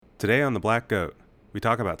Today on The Black Goat, we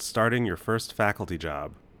talk about starting your first faculty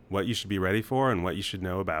job, what you should be ready for and what you should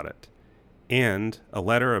know about it, and a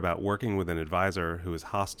letter about working with an advisor who is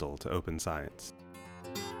hostile to open science.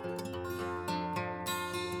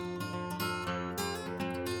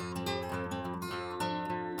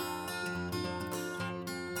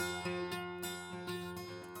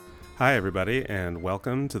 Hi, everybody, and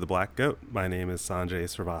welcome to The Black Goat. My name is Sanjay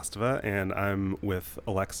Srivastava, and I'm with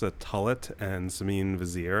Alexa Tullett and Samin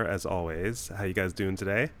Vizier, as always. How you guys doing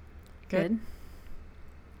today? Good.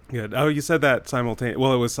 Good. Oh, you said that simultaneous.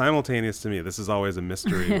 Well, it was simultaneous to me. This is always a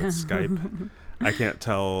mystery with Skype. I can't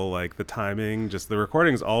tell, like, the timing. Just the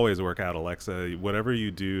recordings always work out, Alexa. Whatever you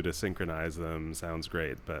do to synchronize them sounds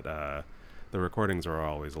great, but the recordings are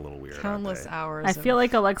always a little weird. Countless hours. I feel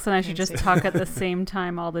like Alexa and I should just talk at the same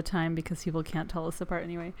time all the time because people can't tell us apart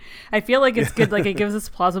anyway. I feel like it's good. Like, it gives us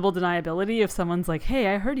plausible deniability if someone's like,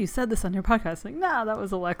 hey, I heard you said this on your podcast. Like, nah, that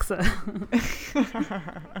was Alexa.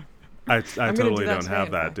 I totally don't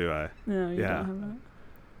have that, do I? No, you don't have that.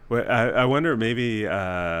 Well, I wonder maybe, should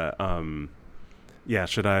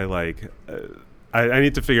I, like... I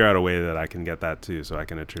need to figure out a way that I can get that too, so I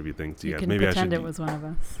can attribute things to you guys. Maybe pretend I should. It was one of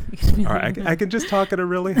us. All right, I can just talk at a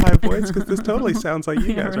really high voice because this totally sounds like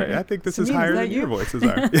you guys, right? I think this is higher than your voices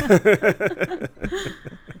are.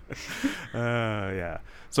 Yeah.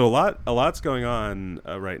 So a lot's going on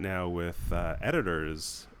right now with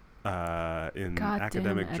editors in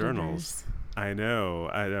academic journals. I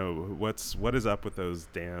know. What is up with those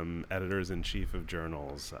damn editors-in-chief of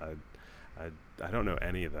journals? I don't know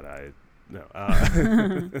any that I. No,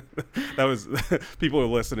 that was people who are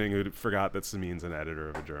listening who forgot that Samin's an editor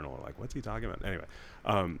of a journal are like, what's he talking about? Anyway,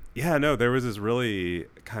 there was this really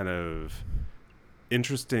kind of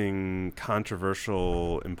interesting,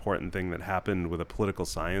 controversial, important thing that happened with a political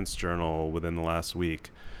science journal within the last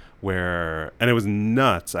week and it was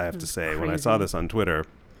nuts, I have to say, when I saw this on Twitter.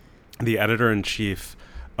 The editor-in-chief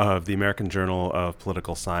of the American Journal of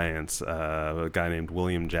Political Science, a guy named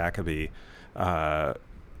William Jacoby,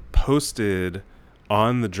 posted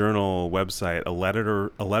on the journal website a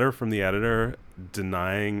letter from the editor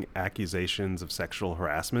denying accusations of sexual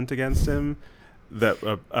harassment against him that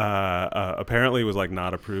apparently was like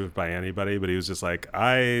not approved by anybody, but he was just like,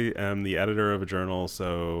 I am the editor of a journal,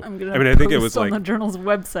 so I think it was on like the journal's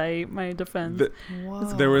website. My defense.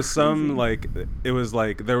 There was some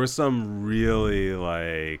there was some really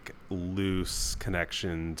like loose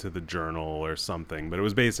connection to the journal or something, but it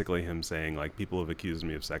was basically him saying like, people have accused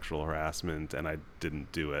me of sexual harassment and I didn't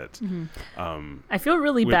do it. Mm-hmm. I feel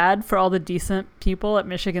really bad for all the decent people at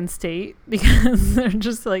Michigan State because they're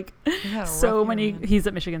just like so many. He's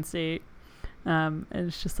at Michigan State. And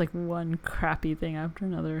it's just like one crappy thing after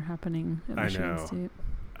another happening at Michigan State.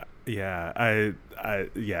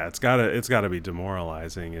 It's gotta be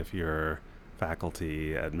demoralizing if you're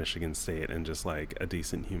faculty at Michigan State and just like a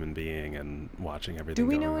decent human being and watching everything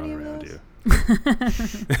going on around you.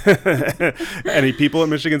 Any people at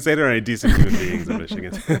Michigan State or any decent human beings at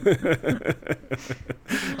Michigan State?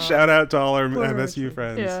 Shout out to all our MSU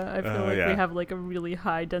friends. Yeah, I feel like we have like a really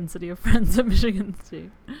high density of friends at Michigan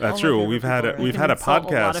State. That's true. Well, we've had a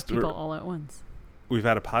podcast. A lot of people all at once. We've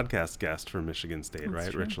had a podcast guest from Michigan State, that's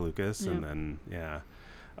right? True. Rich Lucas, and then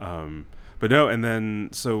but no, and then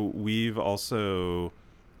so we've also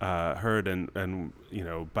heard and you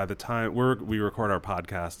know, by the time we record our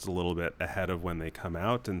podcasts a little bit ahead of when they come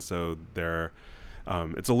out, and so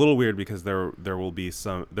it's a little weird because there will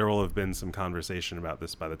have been some conversation about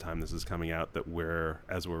this by the time this is coming out that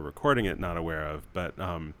as we're recording it, not aware of. But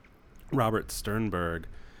Robert Sternberg,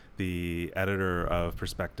 the editor of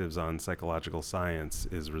Perspectives on Psychological Science,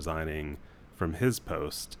 is resigning from his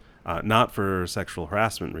post. Not for sexual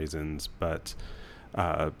harassment reasons, but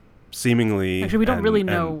seemingly... Actually, we don't really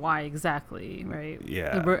know why exactly, right?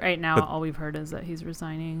 Yeah. Right now, all we've heard is that he's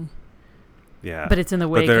resigning. Yeah. But it's in the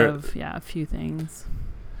wake of, a few things.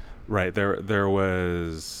 Right. There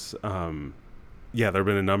was... there have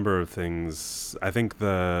been a number of things. I think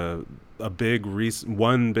one big recent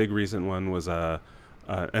one was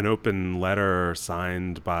an open letter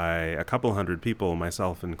signed by a couple hundred people,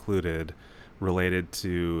 myself included, related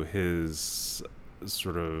to his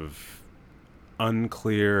sort of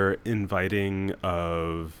unclear inviting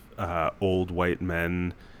of old white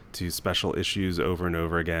men to special issues over and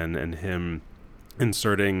over again, and him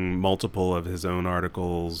inserting multiple of his own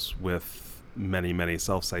articles with many, many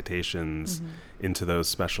self-citations into those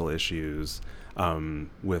special issues,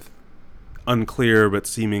 with unclear but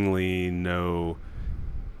seemingly no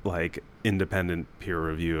like independent peer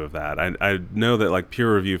review of that. I know that like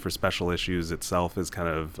peer review for special issues itself is kind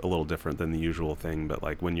of a little different than the usual thing, but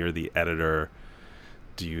like when you're the editor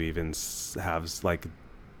do you even have like,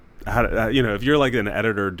 how, if you're like an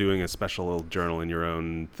editor doing a special journal in your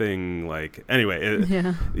own thing, like anyway,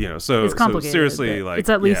 so it's complicated. So seriously, like it's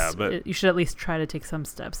at least you should at least try to take some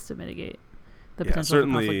steps to mitigate the potential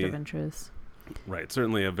conflict of interest. Right,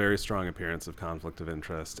 certainly a very strong appearance of conflict of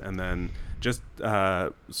interest, and then just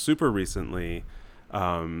super recently,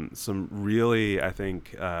 some really, I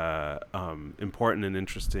think, important and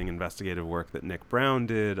interesting investigative work that Nick Brown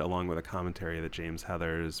did, along with a commentary that James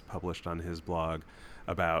Heathers published on his blog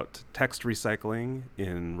about text recycling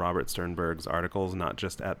in Robert Sternberg's articles, not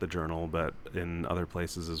just at the Journal, but in other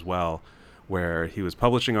places as well, where he was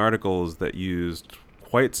publishing articles that used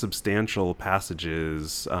quite substantial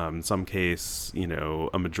passages. In some case,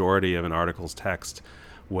 a majority of an article's text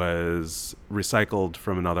was recycled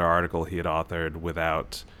from another article he had authored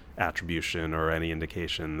without attribution or any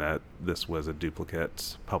indication that this was a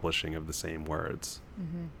duplicate publishing of the same words.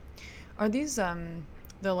 Mm-hmm. Are these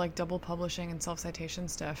the like double publishing and self-citation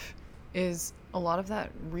stuff, is a lot of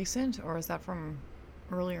that recent, or is that from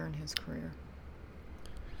earlier in his career?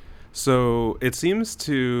 So it seems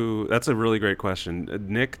that's a really great question.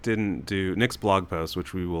 Nick's blog post,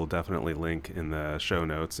 which we will definitely link in the show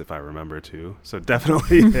notes if I remember to. So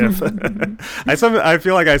definitely if I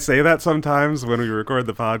feel like I say that sometimes when we record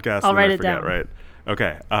the podcast. I'll write it forget, down. Right.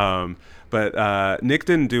 Okay. But Nick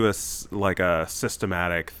didn't do a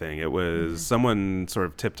systematic thing. It was someone sort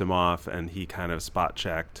of tipped him off and he kind of spot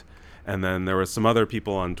checked. And then there were some other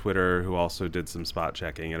people on Twitter who also did some spot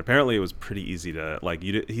checking. And apparently it was pretty easy to,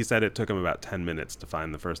 he said it took him about 10 minutes to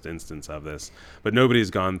find the first instance of this. But nobody's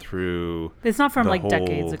gone through. It's not from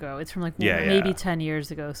decades ago. It's from maybe 10 years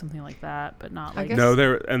ago, something like that, but not like. No,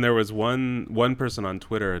 there was one person on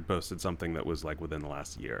Twitter had posted something that was like within the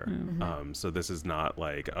last year. Mm-hmm. So this is not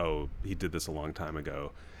like, oh, he did this a long time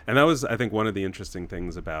ago. And that was, I think, one of the interesting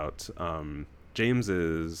things about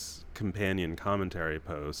James's companion commentary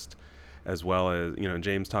post, as well as,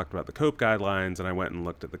 James talked about the COPE guidelines, and I went and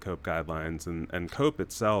looked at the COPE guidelines, and COPE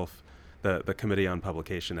itself, the Committee on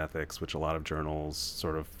Publication Ethics, which a lot of journals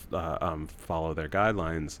sort of follow their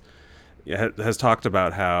guidelines, has talked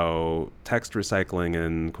about how text recycling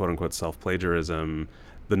and quote-unquote self-plagiarism,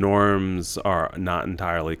 the norms are not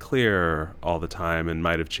entirely clear all the time and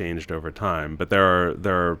might have changed over time, but there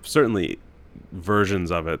are certainly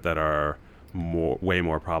versions of it that are way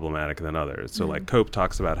more problematic than others. So like COPE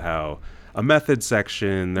talks about how a method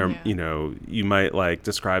section there, you might like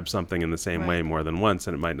describe something in the same way more than once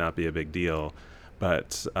and it might not be a big deal,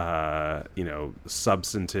 but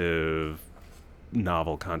substantive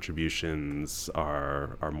novel contributions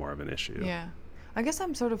are more of an issue. Yeah. I guess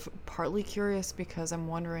I'm sort of partly curious because I'm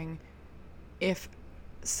wondering if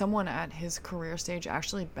someone at his career stage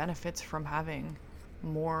actually benefits from having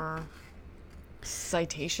more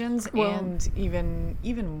citations and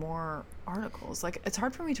even more articles. Like, it's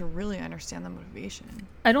hard for me to really understand the motivation.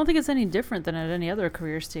 I don't think it's any different than at any other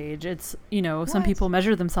career stage. It's, some people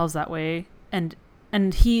measure themselves that way, and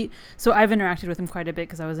so I've interacted with him quite a bit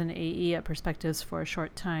because I was an AE at Perspectives for a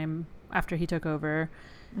short time after he took over,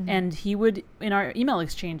 and he would, in our email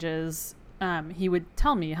exchanges, he would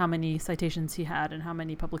tell me how many citations he had and how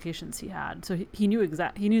many publications he had. So he knew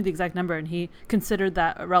the exact number, and he considered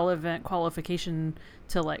that a relevant qualification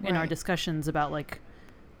to in our discussions about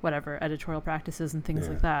whatever editorial practices and things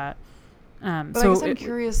like that. But I guess I'm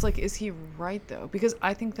curious, is he right though? Because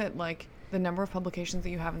I think that the number of publications that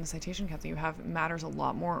you have and the citation count that you have matters a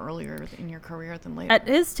lot more earlier in your career than later. At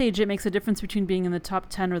his stage, it makes a difference between being in the top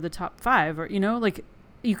 10 or the top 5, or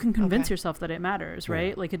you can convince yourself that it matters,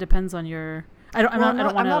 right? It depends on your. I'm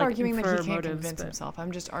not arguing that he can't convince himself.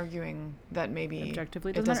 I'm just arguing that maybe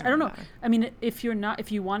objectively doesn't matter. I don't know. I mean, if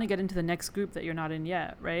you want to get into the next group that you're not in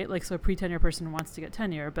yet, right? So a pre-tenure person wants to get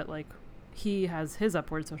tenure, but he has his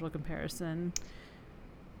upward social comparison.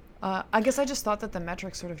 I guess I just thought that the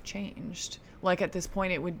metrics sort of changed. At this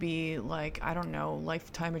point, it would be I don't know,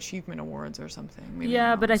 lifetime achievement awards or something. Maybe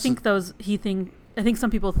but I think I think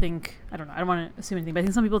some people think, I don't know, I don't want to assume anything, but I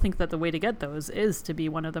think some people think that the way to get those is to be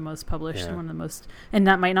one of the most published and one of the most, and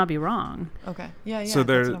that might not be wrong. Okay. Yeah. So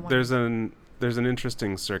there's an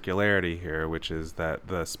interesting circularity here, which is that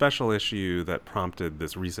the special issue that prompted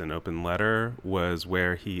this recent open letter was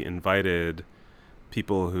where he invited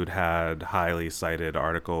people who'd had highly cited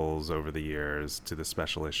articles over the years to the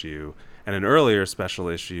special issue. And an earlier special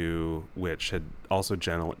issue, which had also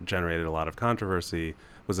generated a lot of controversy,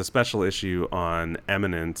 was a special issue on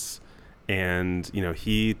eminence. And,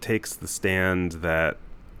 he takes the stand that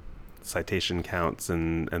citation counts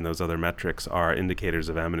and those other metrics are indicators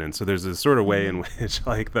of eminence. So there's this sort of way in which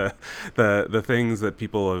like the things that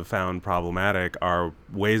people have found problematic are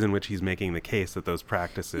ways in which he's making the case that those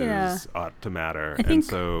practices ought to matter. I think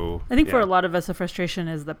for a lot of us, the frustration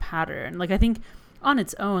is the pattern. Like I think on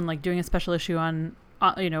its own, like doing a special issue on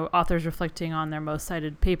authors reflecting on their most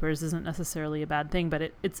cited papers isn't necessarily a bad thing,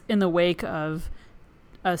 but it's in the wake of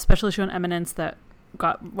a special issue on eminence that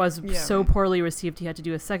was so poorly received he had to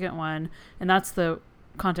do a second one, and that's the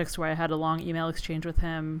context where I had a long email exchange with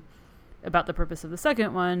him about the purpose of the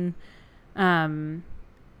second one, and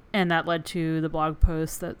that led to the blog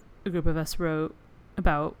post that a group of us wrote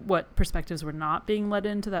about what perspectives were not being let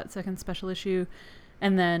into that second special issue.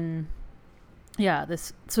 And then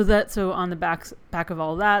so on the back of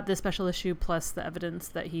all that, this special issue plus the evidence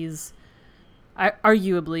that he's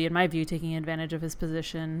arguably, in my view, taking advantage of his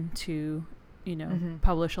position to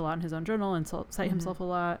publish a lot in his own journal and cite himself a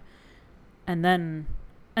lot, and then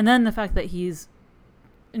the fact that he's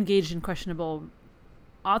engaged in questionable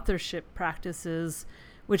authorship practices,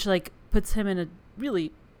 which like puts him in a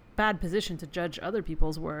really bad position to judge other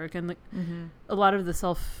people's work. And like a lot of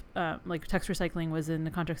the like text recycling was in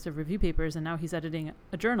the context of review papers, and now he's editing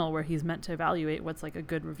a journal where he's meant to evaluate what's like a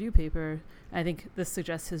good review paper. I think this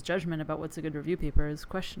suggests his judgment about what's a good review paper is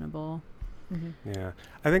questionable. Yeah,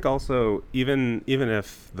 I think also even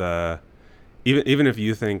if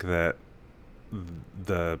you think that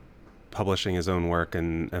the publishing his own work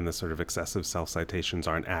and the sort of excessive self-citations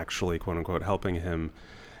aren't actually quote unquote helping him,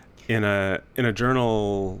 in a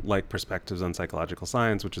journal like Perspectives on Psychological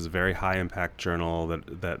Science, which is a very high impact journal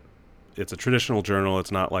that it's a traditional journal,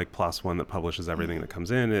 it's not like PLOS One that publishes everything that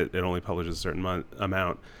comes in, it only publishes a certain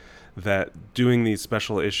amount, that doing these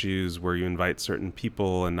special issues where you invite certain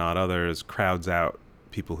people and not others crowds out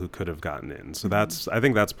people who could have gotten in. So I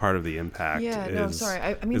think that's part of the impact. I mean, is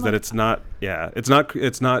like, that it's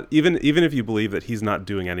not even if you believe that he's not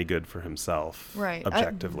doing any good for himself, right,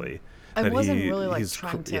 objectively. I wasn't really like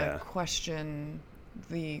trying to question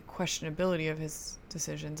the questionability of his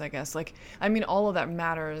decisions, I guess. Like, I mean, all of that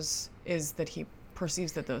matters is that he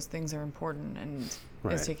perceives that those things are important and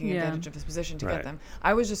is taking advantage of his position to get them.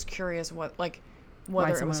 I was just curious whether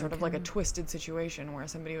it was sort of like a twisted situation where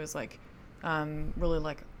somebody was like, really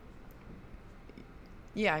like,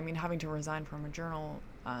 I mean, having to resign from a journal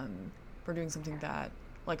for doing something that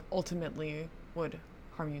like ultimately would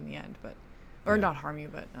harm you in the end, or not harm you,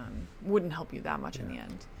 but wouldn't help you that much in the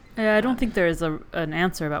end. Yeah, I don't think there is an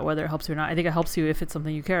answer about whether it helps you or not. I think it helps you if it's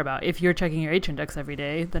something you care about. If you're checking your H index every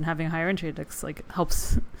day, then having a higher H index like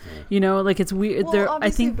helps. Like it's weird. Well,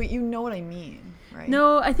 obviously, but you know what I mean, right?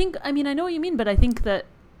 No, I know what you mean, but I think that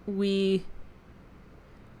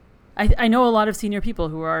I know a lot of senior people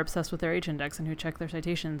who are obsessed with their H index and who check their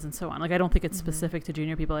citations and so on. Like, I don't think it's specific to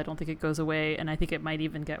junior people. I don't think it goes away, and I think it might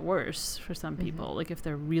even get worse for some people. Like, if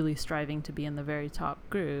they're really striving to be in the very top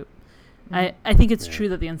group. I think it's true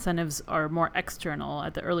that the incentives are more external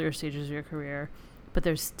at the earlier stages of your career, but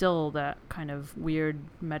there's still that kind of weird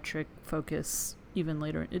metric focus even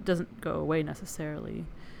later. It doesn't go away necessarily.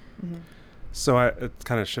 So it's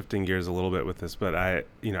kind of shifting gears a little bit with this, but I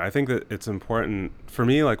think that it's important for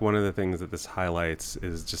me. Like, one of the things that this highlights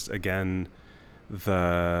is just, again,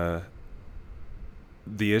 the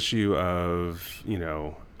issue of,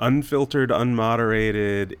 unfiltered,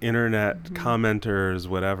 unmoderated internet commenters,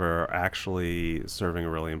 whatever, are actually serving a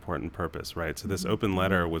really important purpose, right? So this open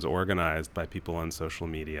letter was organized by people on social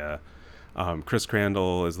media. Chris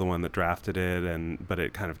Crandall is the one that drafted it, but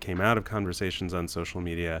it kind of came out of conversations on social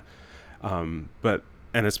media. And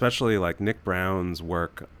especially like Nick Brown's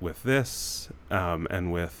work with this,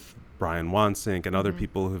 and with Brian Wansink and other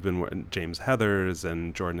people who've been, James Heathers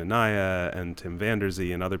and Jordan Anaya and Tim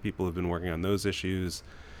Vanderzee and other people who've been working on those issues,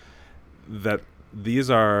 that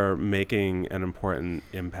these are making an important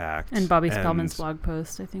impact. And Bobby Spellman's blog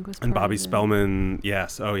post, I think, was part And Bobby of it. Spellman,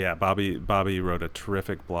 yes. Oh, yeah. Bobby wrote a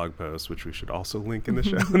terrific blog post, which we should also link in the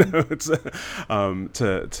show notes,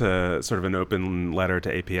 to sort of an open letter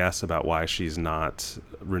to APS about why she's not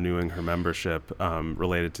renewing her membership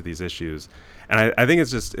related to these issues. And I think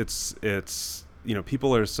it's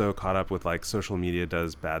people are so caught up with like social media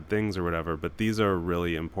does bad things or whatever, but these are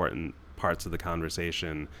really important parts of the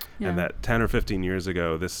conversation, and that 10 or 15 years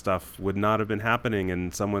ago this stuff would not have been happening,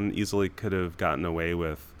 and someone easily could have gotten away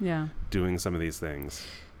with doing some of these things.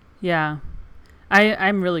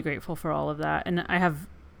 I'm really grateful for all of that, and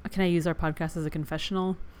can I use our podcast as a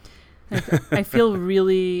confessional? I feel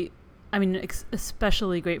really,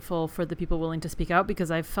 especially grateful for the people willing to speak out,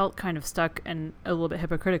 because I felt kind of stuck and a little bit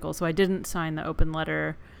hypocritical. So I didn't sign the open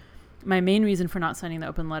letter my main reason for not signing the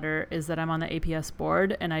open letter is that I'm on the APS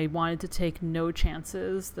board, and I wanted to take no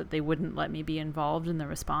chances that they wouldn't let me be involved in the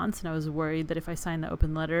response. And I was worried that if I signed the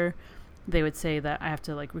open letter, they would say that I have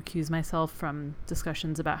to like recuse myself from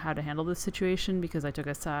discussions about how to handle this situation because I took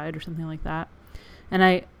a side or something like that. And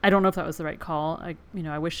I don't know if that was the right call. I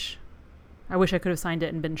wish I could have signed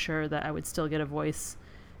it and been sure that I would still get a voice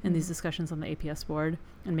in these discussions on the APS board.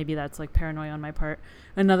 And maybe that's like paranoia on my part.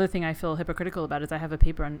 Another thing I feel hypocritical about is I have a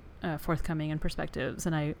paper on forthcoming in Perspectives,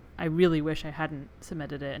 and I really wish I hadn't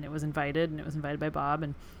submitted it, and it was invited by Bob,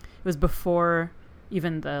 and it was before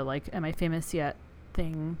even the like Am I Famous Yet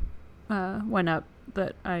thing went up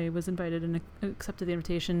that I was invited and accepted the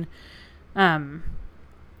invitation.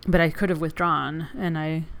 But I could have withdrawn, and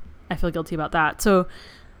I feel guilty about that. So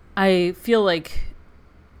I feel like,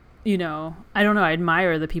 I don't know, I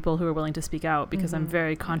admire the people who are willing to speak out because I'm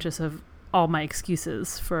very conscious of all my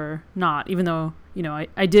excuses for not, even though,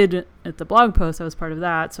 I did at the blog post, I was part of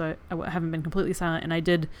that. So I haven't been completely silent. And I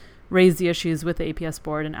did raise the issues with the APS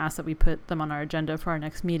board and ask that we put them on our agenda for our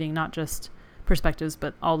next meeting, not just Perspectives,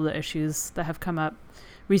 but all the issues that have come up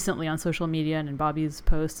recently on social media and in Bobby's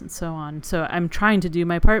posts and so on. So I'm trying to do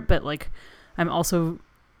my part, but like, I'm also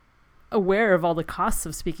aware of all the costs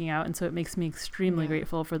of speaking out, and so it makes me extremely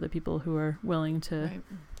grateful for the people who are willing to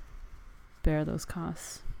bear those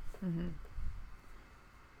costs.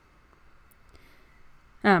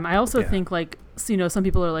 I also think like, some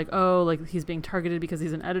people are like, oh, like he's being targeted because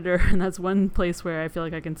he's an editor, and that's one place where I feel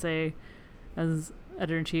like I can say, as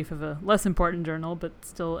editor-in-chief of a less important journal but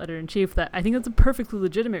still editor-in-chief, that I think that's a perfectly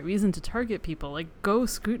legitimate reason to target people. Like, go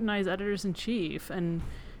scrutinize editors-in-chief. And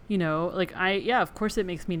of course it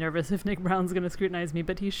makes me nervous if Nick Brown's going to scrutinize me,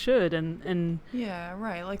 but he should. And yeah,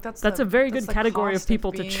 right. Like that's a very good category of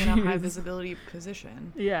people to choose. In a high visibility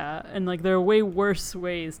position. Yeah, and like there are way worse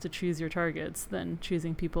ways to choose your targets than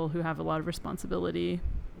choosing people who have a lot of responsibility.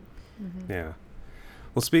 Yeah.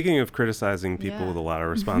 Well, speaking of criticizing people with a lot of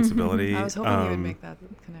responsibility, I was hoping you would make that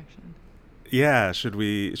connection. Yeah, should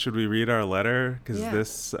we read our letter? Because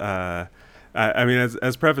this, I mean,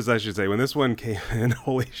 as preface, I should say, when this one came in,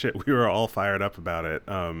 holy shit, we were all fired up about it.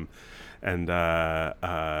 I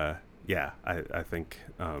think.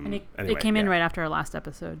 And it came in right after our last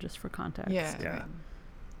episode, just for context.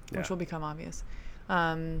 Which will become obvious.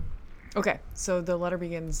 Okay, so the letter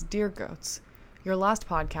begins, Dear Goats. Your last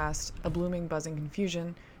podcast, A Blooming Buzzing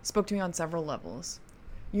Confusion, spoke to me on several levels.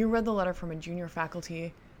 You read the letter from a junior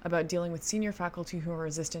faculty about dealing with senior faculty who are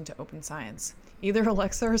resistant to open science. Either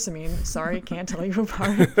Alexa or Samin, sorry, can't tell you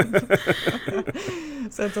apart,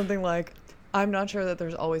 said something like, I'm not sure that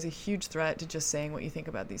there's always a huge threat to just saying what you think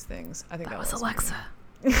about these things. I think that was Alexa.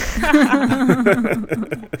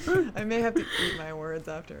 I may have to eat my words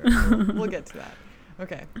after. We'll get to that.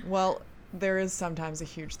 Okay, well, there is sometimes a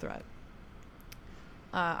huge threat.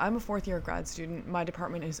 I'm a fourth-year grad student. My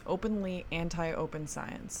department is openly anti-open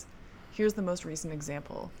science. Here's the most recent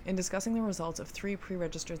example. In discussing the results of 3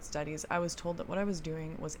 pre-registered studies, I was told that what I was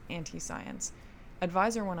doing was anti-science.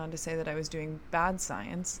 Advisor went on to say that I was doing bad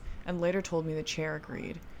science, and later told me the chair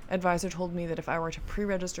agreed. Advisor told me that if I were to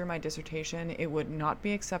pre-register my dissertation, it would not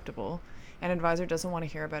be acceptable, and advisor doesn't want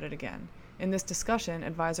to hear about it again. In this discussion,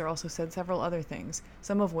 advisor also said several other things,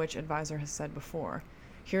 some of which advisor has said before.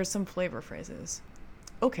 Here's some flavor phrases.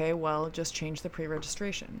 Okay, well, just change the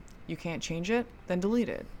pre-registration. You can't change it? Then delete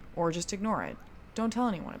it. Or just ignore it. Don't tell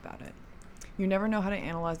anyone about it. You never know how to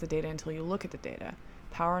analyze the data until you look at the data.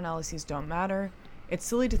 Power analyses don't matter. It's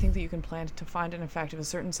silly to think that you can plan to find an effect of a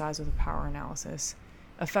certain size with a power analysis.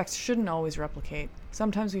 Effects shouldn't always replicate.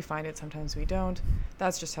 Sometimes we find it, sometimes we don't.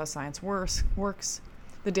 That's just how science works.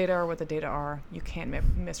 The data are what the data are. You can't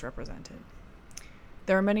misrepresent it.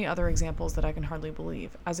 There are many other examples that I can hardly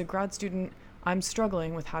believe. As a grad student, I'm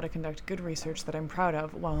struggling with how to conduct good research that I'm proud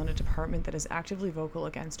of while in a department that is actively vocal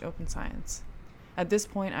against open science. At this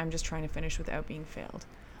point, I'm just trying to finish without being failed.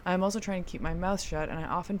 I am also trying to keep my mouth shut, and I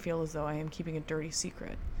often feel as though I am keeping a dirty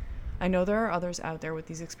secret. I know there are others out there with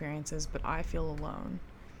these experiences, but I feel alone.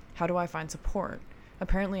 How do I find support?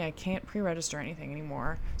 Apparently, I can't pre-register anything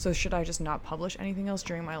anymore, so should I just not publish anything else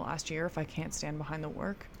during my last year if I can't stand behind the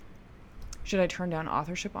work? Should I turn down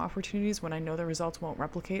authorship opportunities when I know the results won't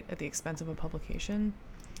replicate at the expense of a publication?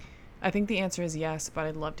 I think the answer is yes, but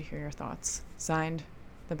I'd love to hear your thoughts. Signed,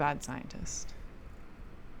 The Bad Scientist.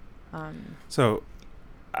 So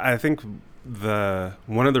I think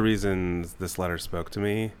one of the reasons this letter spoke to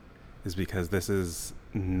me is because this is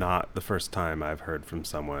not the first time I've heard from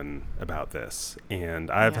someone about this. And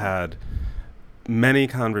I've had many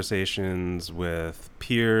conversations with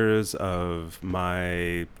peers of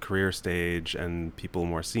my career stage and people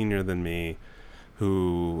more senior than me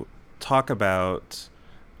who talk about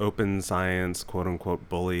open science, quote unquote,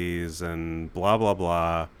 bullies and blah, blah,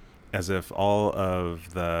 blah, as if all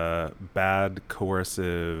of the bad,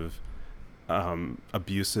 coercive,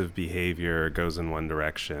 abusive behavior goes in one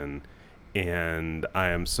direction. And I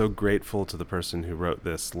am so grateful to the person who wrote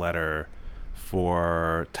this letter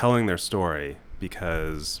for telling their story,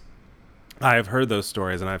 because I've heard those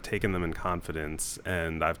stories and I've taken them in confidence,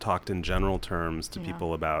 and I've talked in general terms to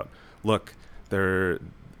people about, look, there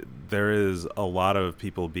is a lot of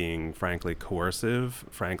people being frankly coercive,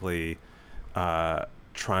 frankly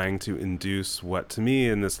trying to induce what to me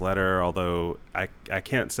in this letter, although I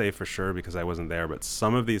can't say for sure because I wasn't there, but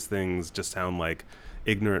some of these things just sound like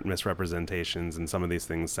ignorant misrepresentations, and some of these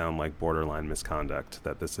things sound like borderline misconduct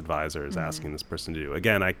that this advisor is asking this person to do.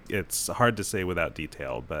 Again, it's hard to say without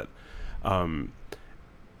detail, but and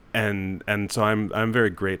so I'm very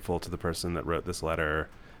grateful to the person that wrote this letter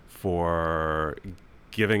for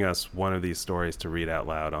giving us one of these stories to read out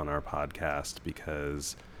loud on our podcast,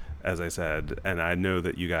 because, as I said, and I know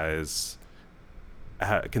that you guys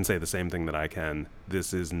can say the same thing that I can,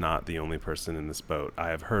 this is not the only person in this boat. I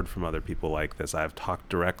have heard from other people like this. I've talked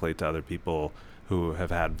directly to other people who have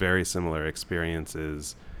had very similar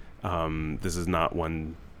experiences. This is not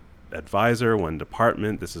one advisor, one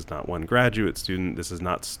department. This is not one graduate student. This is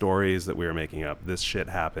not stories that we are making up. This shit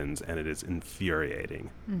happens, and it is infuriating.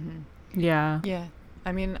 Yeah. Yeah.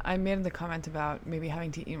 I mean, I made the comment about maybe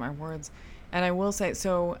having to eat my words. And I will say,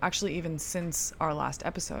 so actually even since our last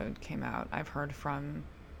episode came out, I've heard from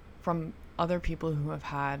other people who have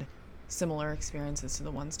had similar experiences to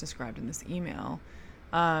the ones described in this email.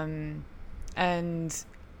 And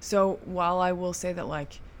so while I will say that,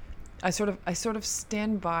 like, I sort of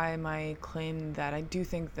stand by my claim that I do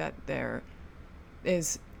think that there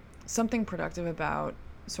is something productive about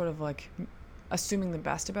sort of like assuming the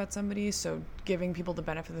best about somebody, so giving people the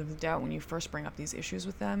benefit of the doubt when you first bring up these issues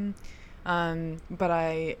with them. But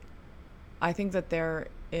I think that there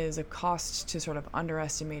is a cost to sort of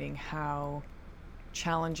underestimating how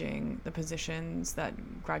challenging the positions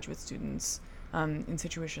that graduate students in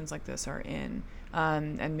situations like this are in.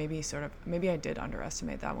 And maybe I did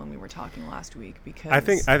underestimate that when we were talking last week, because I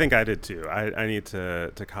think I did too. I need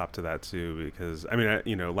to cop to that too, because I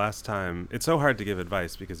mean, last time it's so hard to give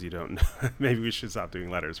advice because you don't know. Maybe we should stop doing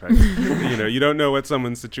letters, right? You don't know what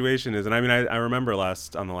someone's situation is. And I mean, I remember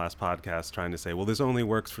on the last podcast trying to say, well, this only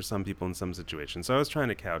works for some people in some situations. So I was trying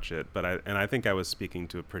to couch it, but I think I was speaking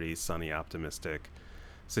to a pretty sunny, optimistic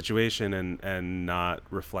situation and not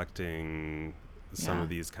reflecting some of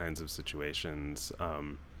these kinds of situations.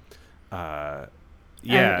 And I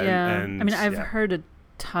mean, I've heard a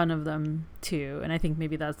ton of them too, and I think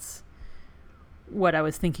maybe that's what I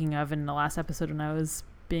was thinking of in the last episode when I was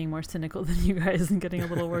being more cynical than you guys and getting a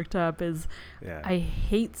little worked up. Is I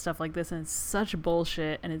hate stuff like this, and it's such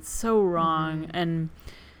bullshit, and it's so wrong. And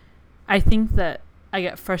I think that I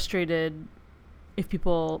get frustrated if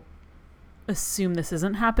people assume this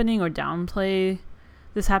isn't happening or downplay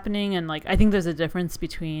this happening. And like, I think there's a difference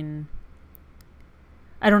between,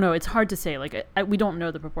 I don't know, it's hard to say, like, we don't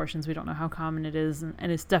know the proportions, we don't know how common it is,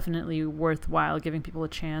 and it's definitely worthwhile giving people a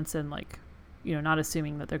chance and, like, not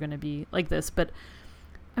assuming that they're going to be like this. But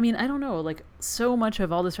I mean, I don't know, like, so much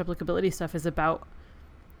of all this replicability stuff is about,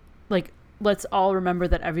 like, let's all remember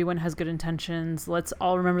that everyone has good intentions. Let's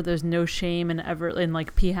all remember there's no shame in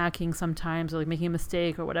like p-hacking sometimes, or like making a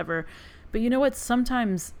mistake or whatever. But you know what?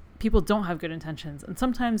 Sometimes people don't have good intentions, and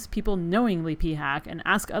sometimes people knowingly p-hack and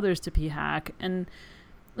ask others to p-hack, and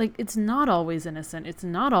like, it's not always innocent. It's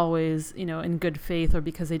not always, in good faith or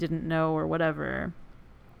because they didn't know or whatever.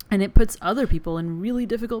 And it puts other people in really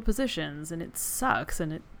difficult positions, and it sucks,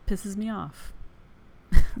 and it pisses me off.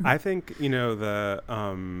 I think, I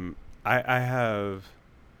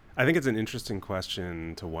think it's an interesting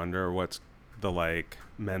question to wonder what's the, like,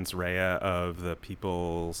 mens rea of the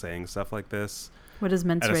people saying stuff like this. What does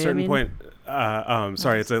mens rea mean? At a certain point,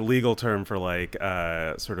 it's a legal term for, like,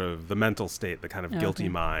 sort of the mental state, the kind of guilty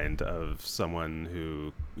mind of someone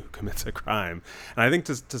who commits a crime. And I think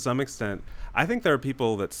to some extent, I think there are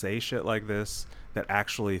people that say shit like this that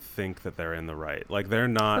actually think that they're in the right. Like, they're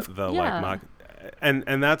not so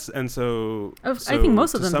I think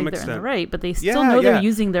most of them think they're in the right, but they still know they're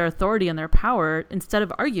using their authority and their power instead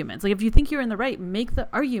of arguments. Like, if you think you're in the right, make the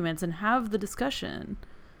arguments and have the discussion.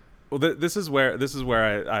 Well, this is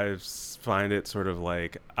where I find it sort of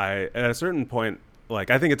like, at a certain point, like,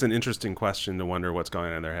 I think it's an interesting question to wonder what's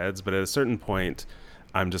going on in their heads, but at a certain point,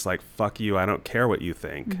 I'm just like, fuck you, I don't care what you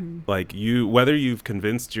think. Like, whether you've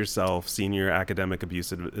convinced yourself, senior academic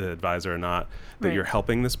abuse advisor or not, that you're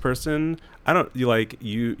helping this person,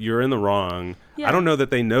 you're in the wrong. I don't know that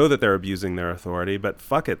they know that they're abusing their authority, but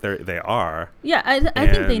fuck it, they are. Yeah, I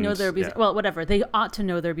think they know they're abusing. Well, whatever, they ought to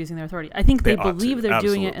know they're abusing their authority. I think they believe they're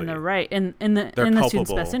doing it in the right, in the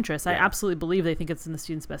student's best interest. I absolutely believe they think it's in the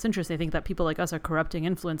student's best interest. They think that people like us are corrupting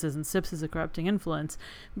influences, and SIPS is a corrupting influence,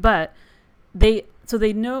 but they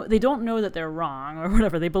don't know that they're wrong or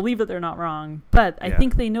whatever. They believe that they're not wrong, but I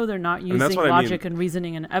think they know they're not using logic and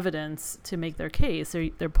reasoning and evidence to make their case.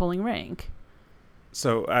 They're pulling rank.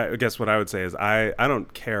 So I guess what I would say is I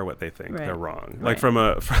don't care what they think. They're wrong. Like from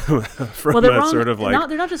a wrong, sort of like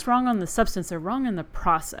they're not just wrong on the substance. They're wrong in the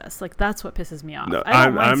process. Like that's what pisses me off. No,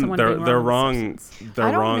 they're wrong. They're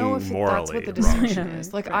I don't wrong know if morally. That's what the distinction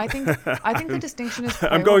is. Like I think the distinction is.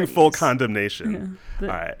 I'm going full condemnation. All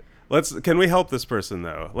right. Can we help this person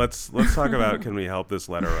though? Let's talk about can we help this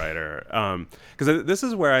letter writer? Because this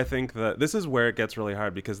is where I think this is where it gets really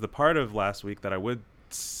hard, because the part of last week that I would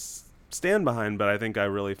stand behind, but I think I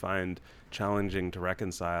really find challenging to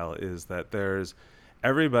reconcile, is that there's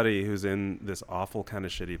everybody who's in this awful kind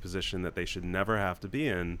of shitty position that they should never have to be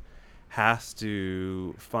in has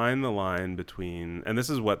to find the line between, and this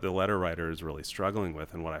is what the letter writer is really struggling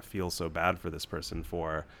with and what I feel so bad for this person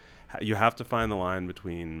for. You have to find the line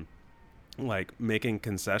between like making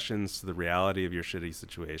concessions to the reality of your shitty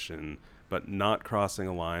situation, but not crossing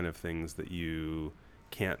a line of things that you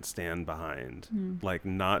can't stand behind, like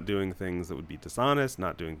not doing things that would be dishonest,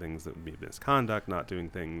 not doing things that would be misconduct, not doing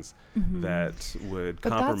things that would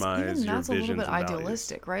compromise your visions and values. That's a little bit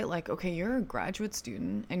idealistic, right? Like, okay, you're a graduate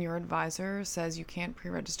student and your advisor says you can't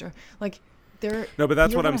pre-register. Like, no, but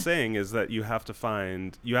that's what I'm saying, is that you have to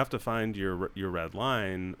find your red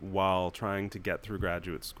line while trying to get through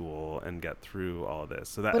graduate school and get through all of this.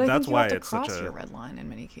 So that's why it's such a. But I think you have to cross your red line in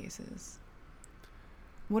many cases.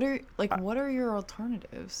 What are your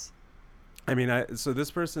alternatives? I mean, so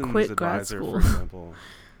this person's quit advisor, for example.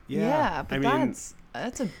 Yeah, but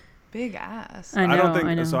that's a big ass. I know. I don't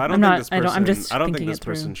think so. I don't think this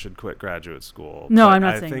person should quit graduate school. No, I'm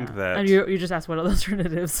not saying that. You just asked what are the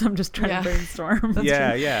alternatives. I'm just trying to brainstorm.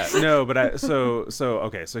 Yeah. No, but so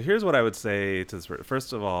okay. So here's what I would say to this.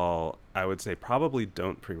 First of all, I would say probably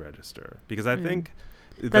don't pre-register, because I think.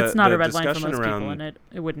 That's not a red line for most people, and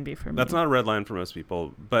it wouldn't be for me. That's not a red line for most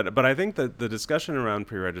people, but I think that the discussion around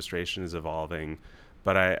pre-registration is evolving.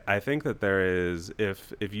 But I think that there is,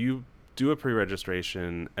 if you do a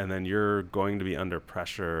pre-registration and then you're going to be under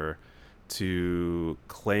pressure to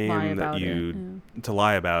claim to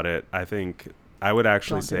lie about it, I think I would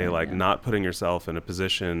actually say not putting yourself in a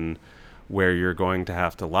position where you're going to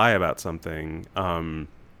have to lie about something.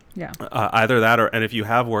 Either that, and if you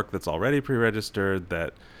have work that's already pre-registered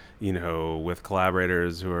that, with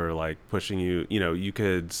collaborators who are like pushing you, you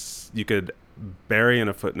could bury in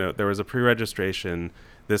a footnote, there was a pre-registration.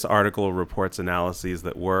 This article reports analyses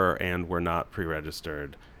that were and were not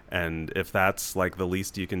pre-registered. And if that's like the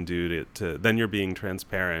least you can do to then you're being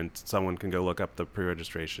transparent. Someone can go look up the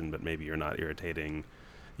pre-registration, but maybe you're not irritating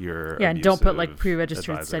your and don't put like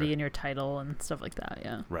pre-registered study in your title and stuff like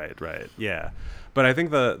that. Right, yeah. But I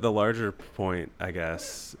think the larger point, I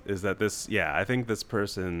guess, is that I think this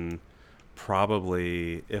person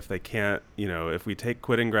probably, if they can't, if we take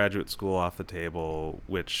quitting graduate school off the table,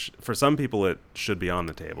 which for some people it should be on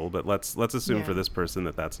the table, but let's assume for this person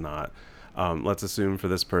that that's not. Let's assume for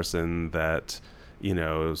this person that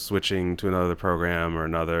switching to another program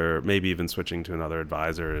or maybe even switching to another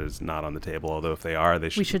advisor is not on the table. Although if they are, we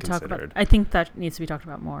should be considered. Talk about. I think that needs to be talked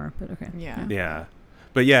about more. But okay. Yeah.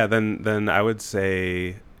 But then I would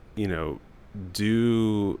say,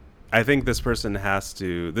 I think this person has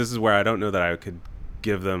to. This is where I don't know that I could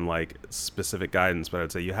give them like specific guidance, but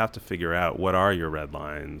I'd say you have to figure out what are your red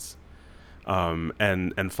lines,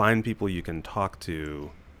 and find people you can talk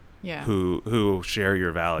to. Who share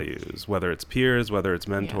your values, whether it's peers, whether it's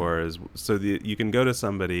mentors, so you can go to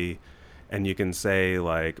somebody and you can say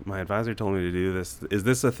like, my advisor told me to do this. Is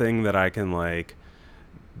this a thing that I can like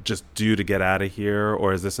just do to get out of here,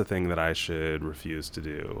 or is this a thing that I should refuse to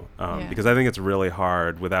do? Because I think it's really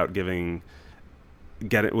hard without getting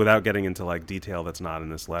into like detail that's not in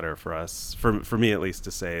this letter for me at least,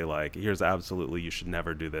 to say like, here's absolutely you should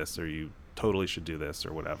never do this, or you totally should do this,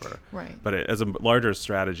 or whatever. Right. But as a larger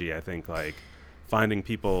strategy, I think like finding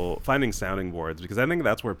sounding boards, because I think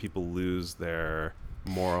that's where people lose their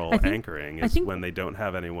moral anchoring, is when they don't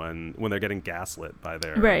have anyone, when they're getting gaslit by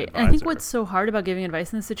their advisor. I think what's so hard about giving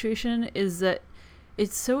advice in this situation is that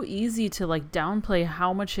it's so easy to like downplay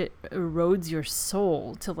how much it erodes your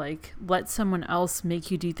soul to like let someone else make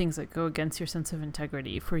you do things that go against your sense of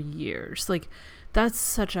integrity for years. Like that's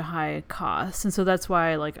such a high cost. And so that's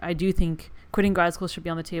why like I do think quitting grad school should be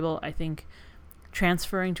on the table. I think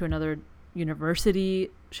transferring to another university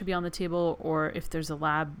should be on the table, or if there's a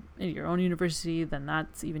lab in your own university, then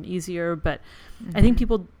that's even easier. But I think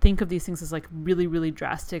people think of these things as like really, really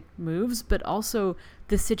drastic moves, but also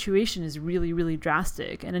this situation is really, really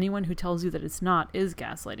drastic. And anyone who tells you that it's not is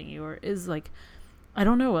gaslighting you, or is like, I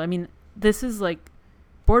don't know. I mean, this is like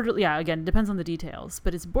again, it depends on the details,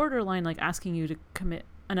 but it's borderline like asking you to commit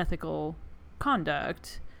unethical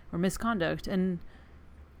conduct or misconduct. And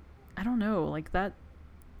I don't know, like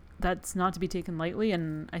that's not to be taken lightly.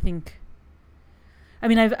 And I think, I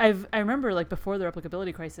mean, I remember like before the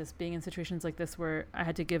replicability crisis being in situations like this where I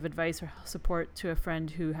had to give advice or support to a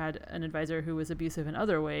friend who had an advisor who was abusive in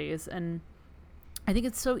other ways. And I think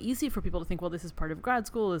it's so easy for people to think, well, this is part of grad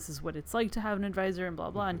school. This is what it's like to have an advisor and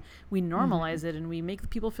blah, blah. And we normalize it and we make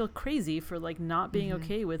people feel crazy for like not being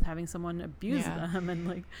okay with having someone abuse them. And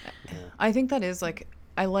like, I think that is like,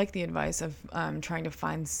 I like the advice of trying to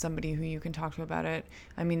find somebody who you can talk to about it.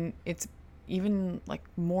 I mean, it's even like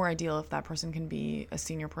more ideal if that person can be a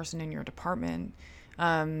senior person in your department.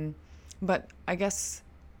 But I guess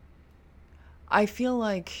I feel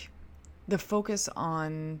like the focus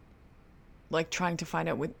on like trying to find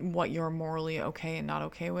out what you're morally okay and not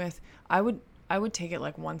okay with, I would take it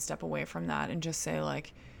like one step away from that and just say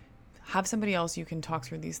like, have somebody else you can talk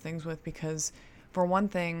through these things with, because for one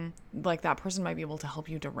thing, like that person might be able to help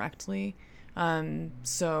you directly.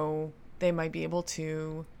 So they might be able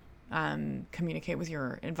to communicate with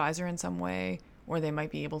your advisor in some way, or they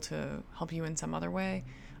might be able to help you in some other way.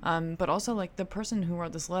 But also like the person who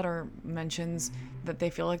wrote this letter mentions that they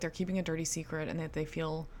feel like they're keeping a dirty secret and that they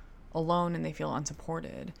feel alone and they feel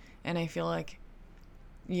unsupported. And I feel like,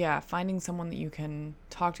 finding someone that you can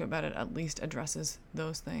talk to about it at least addresses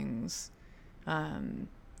those things from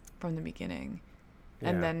the beginning.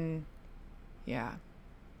 And then,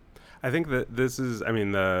 I think that this is, I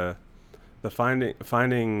mean, the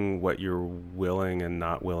finding what you're willing and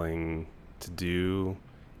not willing to do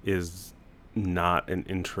is not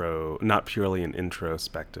purely an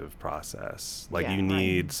introspective process. Like you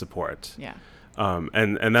need support. Yeah.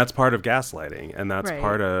 And that's part of gaslighting, and that's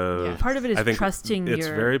part of it is trusting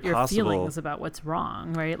your feelings about what's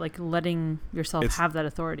wrong, right? Like letting yourself have that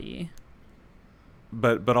authority.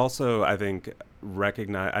 But also I think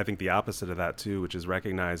the opposite of that too, which is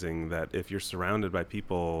recognizing that if you're surrounded by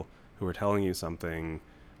people who are telling you something,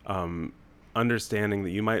 understanding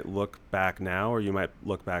that you might look back now or you might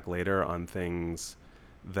look back later on things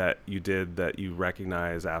that you did that you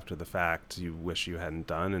recognize after the fact you wish you hadn't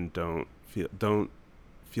done, and don't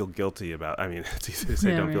feel guilty about. I mean, it's easy to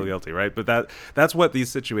say don't feel guilty, right? But that's what these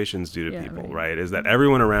situations do to people, right? Is that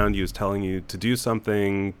everyone around you is telling you to do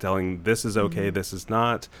something, telling this is okay, this is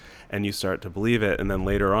not, and you start to believe it, and then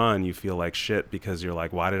later on you feel like shit because you're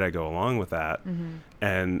like, why did I go along with that?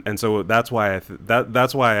 And so that's why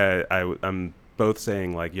that's why I'm both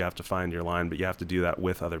saying like you have to find your line, but you have to do that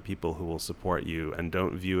with other people who will support you, and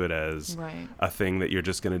don't view it as a thing that you're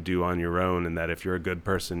just going to do on your own, and that if you're a good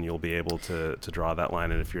person you'll be able to draw that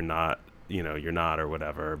line, and if you're not, you're not, or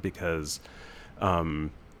whatever, because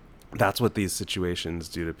that's what these situations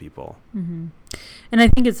do to people. And I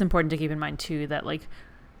think it's important to keep in mind too that like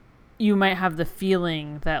you might have the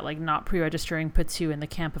feeling that like not pre-registering puts you in the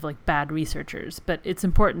camp of like bad researchers, but it's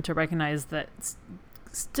important to recognize that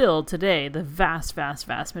still today, the vast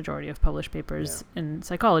majority of published papers in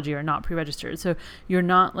psychology are not pre-registered. So you're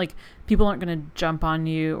not like, people aren't going to jump on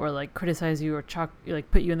you or like criticize you or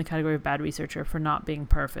put you in the category of bad researcher for not being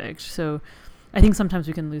perfect. So I think sometimes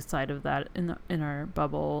we can lose sight of that in our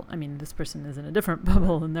bubble. I mean, this person is in a different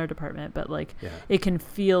bubble in their department, but like it can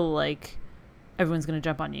feel like everyone's going to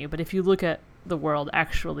jump on you. But if you look at the world,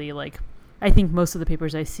 actually, like I think most of the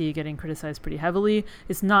papers I see getting criticized pretty heavily,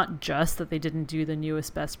 it's not just that they didn't do the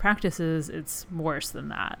newest best practices, it's worse than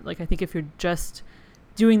that. Like I think if you're just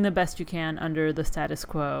doing the best you can under the status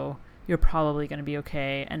quo, you're probably going to be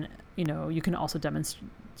okay. And, you can also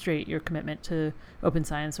demonstrate your commitment to open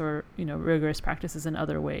science or, rigorous practices in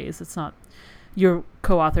other ways. It's not, your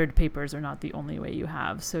co-authored papers are not the only way you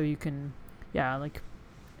have. So you can,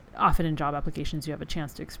 often in job applications, you have a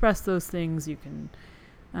chance to express those things. You can,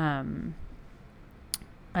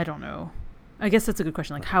 I don't know. I guess that's a good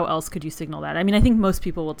question. Like, how else could you signal that? I mean, I think most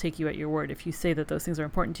people will take you at your word if you say that those things are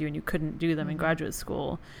important to you and you couldn't do them in graduate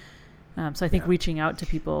school. So I think reaching out to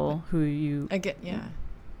people who you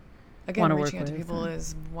Again, reaching out to people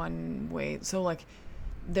is one way. So like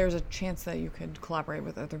there's a chance that you could collaborate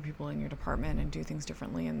with other people in your department and do things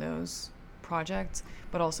differently in those projects.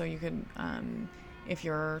 But also you could, if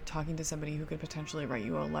you're talking to somebody who could potentially write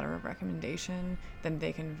you a letter of recommendation, then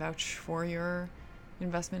they can vouch for your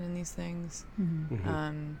investment in these things.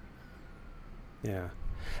 Yeah.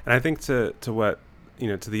 And I think to what,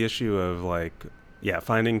 to the issue of like,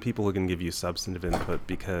 finding people who can give you substantive input,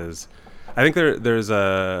 because I think there's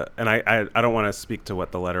and I don't want to speak to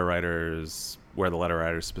what the letter writers, where the letter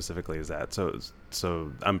writer specifically is at.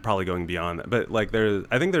 So I'm probably going beyond that. But like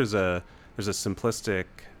I think there's a simplistic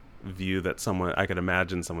view that I could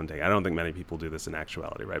imagine someone taking. I don't think many people do this in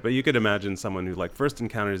actuality, right? But you could imagine someone who like first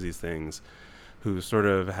encounters these things, who sort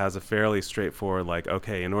of has a fairly straightforward, like,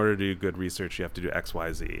 okay, in order to do good research, you have to do X,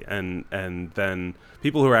 Y, Z. And then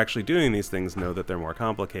people who are actually doing these things know that they're more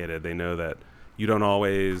complicated. They know that you don't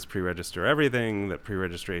always pre-register everything, that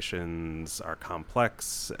pre-registrations are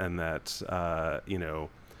complex, and that,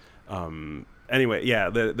 anyway,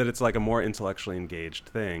 that it's like a more intellectually engaged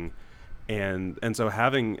thing. And so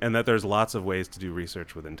and that there's lots of ways to do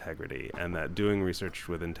research with integrity, and that doing research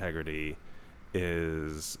with integrity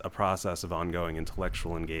is a process of ongoing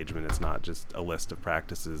intellectual engagement. It's not just a list of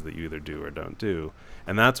practices that you either do or don't do.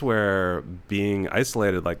 And that's where being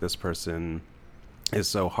isolated like this person is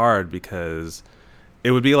so hard, because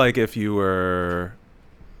it would be like if you were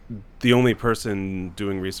the only person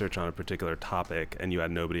doing research on a particular topic and you had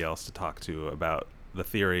nobody else to talk to about the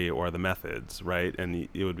theory or the methods, right? And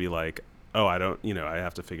it would be like, oh, I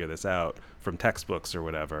have to figure this out from textbooks or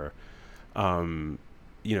whatever.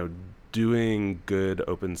 Doing good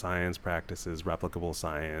open science practices, replicable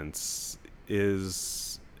science,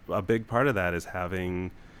 is a big part of that, is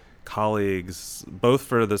having colleagues, both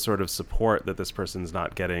for the sort of support that this person's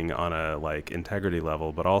not getting on a like integrity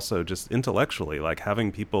level, but also just intellectually, like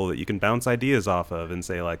having people that you can bounce ideas off of and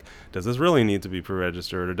say like, does this really need to be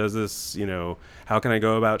pre-registered, or does this, how can I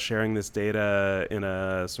go about sharing this data in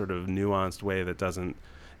a sort of nuanced way that doesn't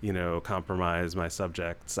compromise my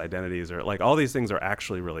subjects' identities, or like all these things are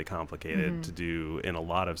actually really complicated to do in a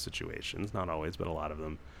lot of situations, not always, but a lot of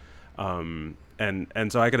them.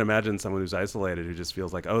 And so I can imagine someone who's isolated, who just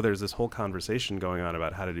feels like, oh, there's this whole conversation going on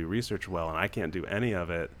about how to do research well, and I can't do any of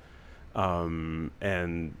it, and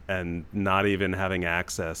not even having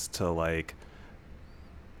access to like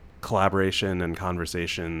collaboration and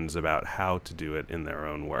conversations about how to do it in their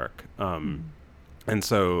own work. And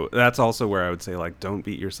so that's also where I would say, like, don't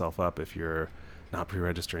beat yourself up if you're not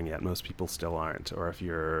pre-registering yet. Most people still aren't. Or if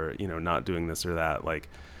you're, not doing this or that, like,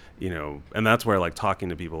 and that's where like talking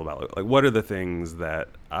to people about like what are the things that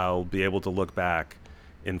I'll be able to look back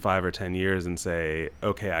in 5 or 10 years and say,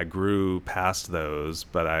 okay, I grew past those,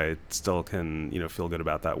 but I still can, feel good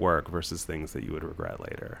about that work, versus things that you would regret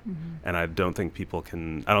later. And I don't think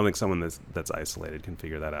someone that's isolated can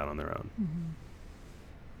figure that out on their own.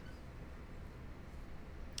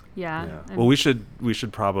 Yeah. Well, we should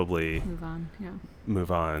probably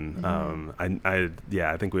move on. I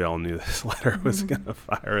think we all knew this letter was going to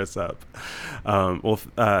fire us up.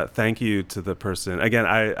 Thank you to the person. Again,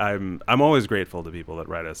 I'm always grateful to people that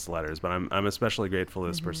write us letters, but I'm especially grateful to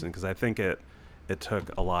this person, because I think it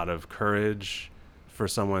took a lot of courage for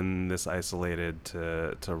someone this isolated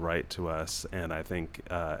to write to us. And I think,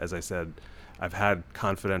 as I said, I've had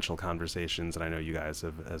confidential conversations, and I know you guys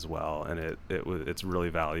have as well. And it's really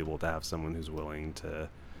valuable to have someone who's willing to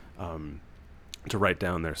write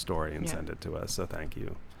down their story and send it to us. So thank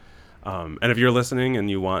you. And if you're listening and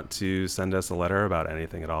you want to send us a letter about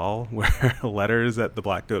anything at all, we're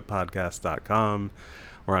letters@theblackgoatpodcast.com.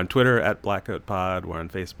 We're on Twitter @blackgoatpod. We're on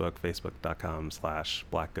Facebook,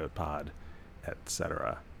 facebook.com/blackgoatpod,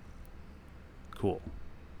 etc. Cool.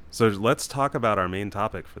 So let's talk about our main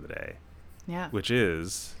topic for the day. Which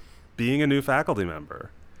is being a new faculty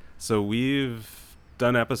member. So we've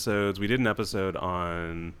done episodes. We did an episode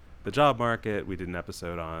on the job market. We did an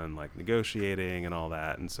episode on like negotiating and all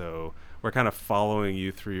that. And so we're kind of following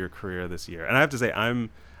you through your career this year. And I have to say, I'm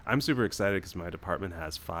super excited because my department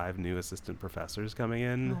has 5 new assistant professors coming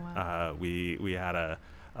in. Oh, wow. We had a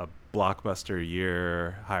blockbuster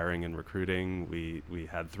year hiring and recruiting. We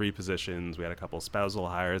had 3 positions. We had a couple spousal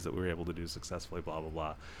hires that we were able to do successfully, blah, blah,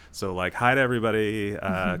 blah. So like, hi to everybody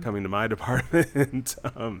coming to my department.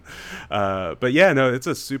 But yeah, no, it's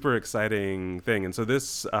a super exciting thing. And so this,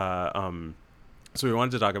 so we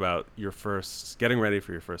wanted to talk about getting ready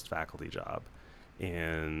for your first faculty job.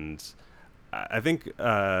 And I think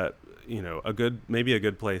maybe a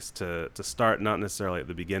good place to start, not necessarily at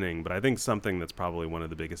the beginning, but I think something that's probably one of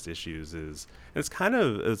the biggest issues is it's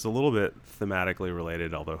a little bit thematically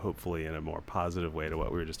related, although hopefully in a more positive way to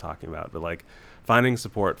what we were just talking about. But like finding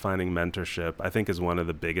support, finding mentorship, I think is one of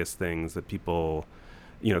the biggest things that people,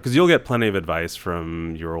 because you'll get plenty of advice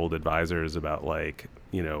from your old advisors about like,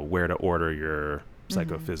 where to order your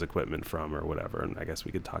psychophys equipment from or whatever. And I guess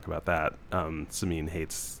we could talk about that. Samin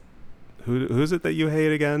hates, who's it that you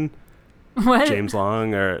hate again? What? James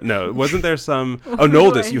Long or no? Wasn't there some? Oh,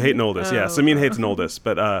 Noldus. You hate Noldus. Yeah, Samin hates Noldus.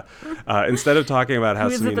 But instead of talking about how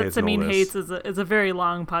Samin hates Samin hates is a very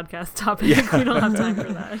long podcast topic. Yeah. We don't have time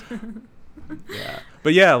for that. Yeah,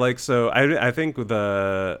 but yeah, like so. I think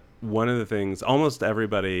one of the things almost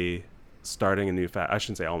everybody starting a new I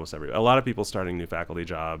shouldn't say almost everybody. A lot of people starting new faculty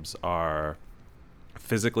jobs are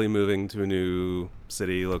physically moving to a new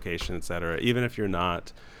city, location, etc. Even if you're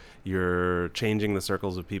not. You're changing the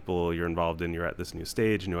circles of people you're involved in. You're at this new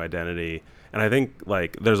stage, new identity. And I think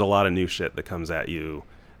like there's a lot of new shit that comes at you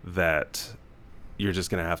that you're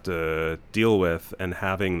just going to have to deal with, and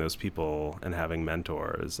having those people and having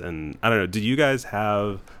mentors. And I don't know, did you guys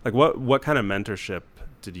have like what kind of mentorship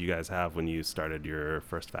did you guys have when you started your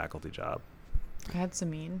first faculty job? I had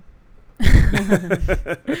Samin.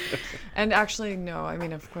 And actually, no, I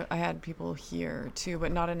mean, of course, I had people here too,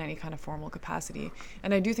 but not in any kind of formal capacity.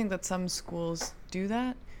 And I do think that some schools do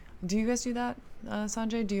that. Do you guys do that,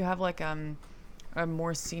 Sanjay? Do you have like a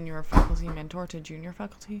more senior faculty mentor to junior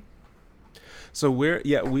faculty? So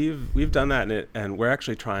we've done that, and we're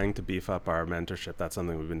actually trying to beef up our mentorship. That's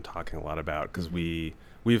something we've been talking a lot about because we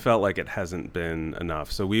felt like it hasn't been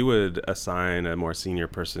enough. So we would assign a more senior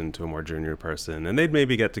person to a more junior person, and they'd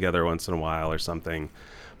maybe get together once in a while or something.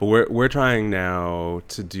 But we're trying now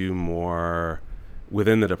to do more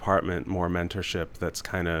within the department, more mentorship that's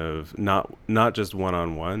kind of not just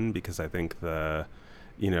one-on-one, because I think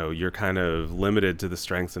you're kind of limited to the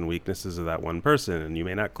strengths and weaknesses of that one person, and you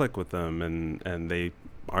may not click with them, and they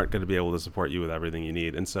aren't going to be able to support you with everything you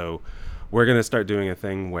need. And so we're going to start doing a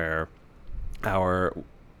thing where our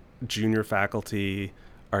junior faculty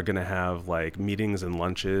are going to have like meetings and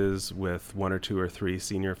lunches with 1 or 2 or 3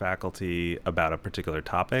 senior faculty about a particular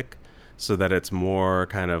topic, so that it's more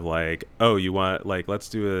kind of like, oh, you want like, let's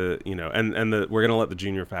do we're going to let the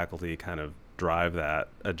junior faculty kind of drive that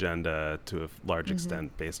agenda to a large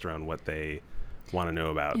extent based around what they want to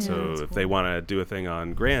know about. Yeah, so if they want to do a thing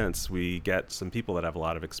on grants, we get some people that have a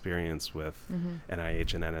lot of experience with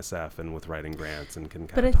NIH and NSF and with writing grants and can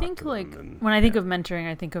kind of talk to them. But I think like when I think of mentoring,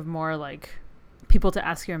 I think of more like people to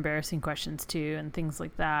ask you embarrassing questions to and things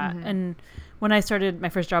like that. And when I started, my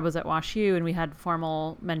first job was at WashU, and we had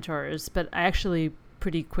formal mentors, but I actually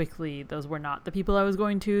pretty quickly, those were not the people I was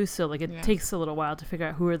going to. So like it takes a little while to figure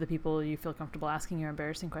out who are the people you feel comfortable asking your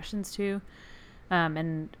embarrassing questions to.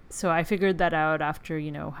 And so I figured that out after,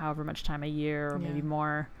 however much time, a year or maybe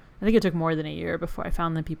more. I think it took more than a year before I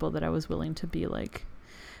found the people that I was willing to be like.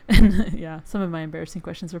 And some of my embarrassing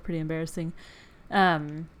questions were pretty embarrassing.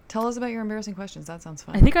 Tell us about your embarrassing questions. That sounds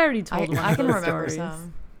fun. I think I already told one I of can those remember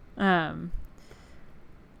stories. some.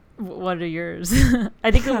 What are yours?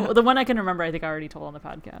 I think the one I can remember, I think I already told on the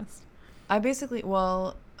podcast. I basically,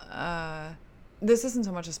 this isn't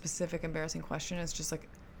so much a specific embarrassing question. It's just like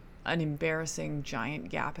an embarrassing giant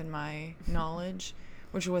gap in my knowledge,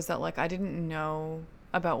 which was that like I didn't know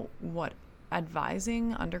about what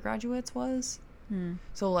advising undergraduates was.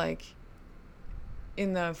 So like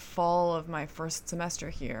in the fall of my first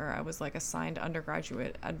semester here, I was like assigned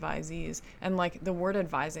undergraduate advisees, and like the word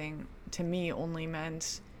advising to me only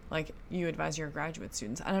meant like you advise your graduate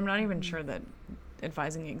students, and I'm not even sure that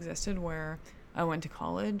advising existed where I went to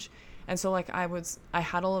college. And so like I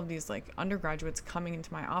had all of these like undergraduates coming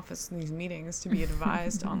into my office in these meetings to be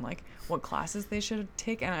advised on like what classes they should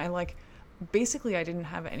take, and I like basically I didn't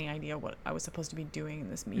have any idea what I was supposed to be doing in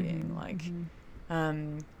this meeting.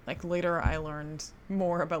 Like later I learned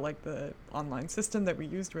more about like the online system that we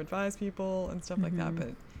use to advise people and stuff like that, but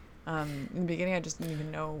in the beginning I just didn't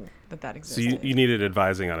even know that existed. So you needed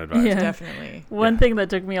advising on advising. Yeah. Definitely. One thing that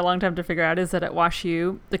took me a long time to figure out is that at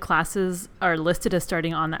WashU the classes are listed as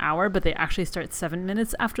starting on the hour, but they actually start 7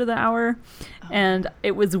 minutes after the hour. And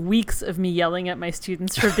it was weeks of me yelling at my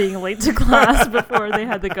students for being late to class before they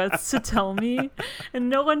had the guts to tell me, and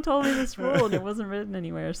no one told me this rule, and it wasn't written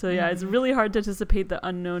anywhere. So it's really hard to anticipate the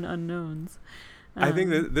unknown unknowns. I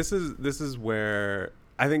think that this is where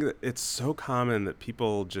I think that it's so common that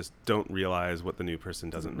people just don't realize what the new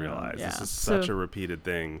person doesn't realize. Yeah. This is such a repeated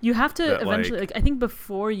thing. You have to eventually, I think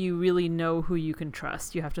before you really know who you can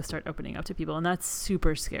trust, you have to start opening up to people. And that's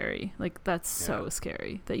super scary. Like, that's so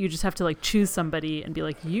scary that you just have to like choose somebody and be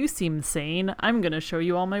like, you seem sane. I'm going to show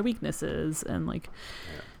you all my weaknesses. And like,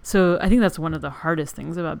 so I think that's one of the hardest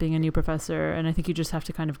things about being a new professor. And I think you just have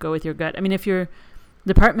to kind of go with your gut. I mean, if your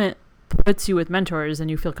department puts you with mentors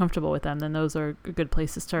and you feel comfortable with them, then those are a good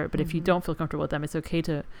place to start. But if you don't feel comfortable with them, it's okay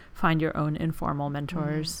to find your own informal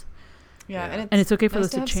mentors. And it's okay for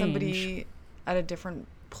nice those to change. Somebody at a different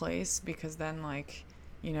place, because then like,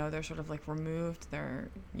 you know, they're sort of like removed. They're,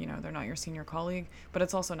 you know, they're not your senior colleague. But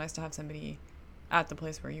it's also nice to have somebody at the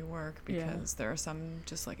place where you work, because there are some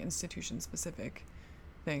just like institution specific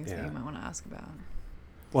things that you might want to ask about.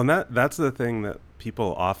 Well, and that's the thing that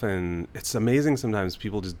people often, it's amazing sometimes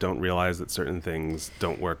people just don't realize that certain things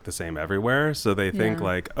don't work the same everywhere. So they think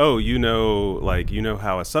like, oh, you know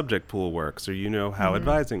how a subject pool works, or you know how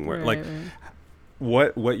advising works. Right.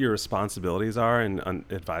 What your responsibilities are in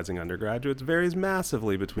advising undergraduates varies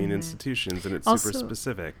massively between institutions, and it's also super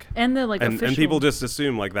specific. And the like, and people just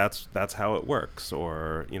assume like that's how it works,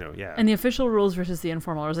 or you know, And the official rules versus the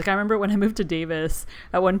informal rules. Like I remember when I moved to Davis,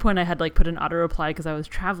 at one point I had like put an auto reply because I was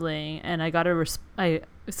traveling, and I got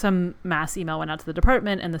some mass email went out to the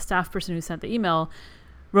department, and the staff person who sent the email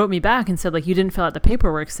wrote me back and said like, you didn't fill out the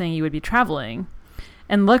paperwork saying you would be traveling.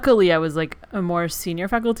 And luckily I was like a more senior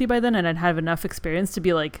faculty by then, and I'd have enough experience to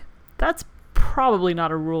be like, that's probably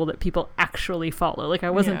not a rule that people actually follow. Like I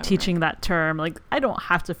wasn't teaching that term. Like I don't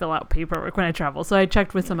have to fill out paperwork when I travel. So I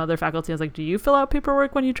checked with some other faculty. I was like, do you fill out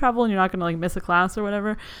paperwork when you travel and you're not going to like miss a class or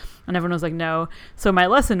whatever? And everyone was like, no. So my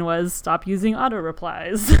lesson was stop using auto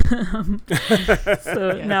replies.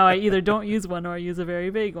 Now I either don't use one or I use a very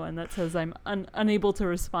vague one that says I'm unable to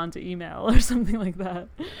respond to email or something like that.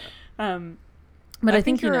 But I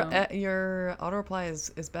think your auto reply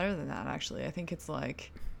is better than that, actually. I think it's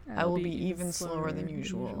like, I will be even slower than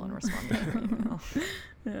usual in responding to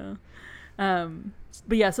email.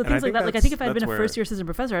 But yeah, so things like that. Like I think if I'd been a first-year assistant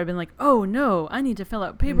professor, I'd been like, oh no, I need to fill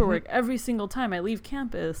out paperwork every single time I leave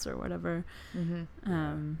campus or whatever.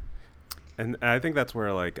 And I think that's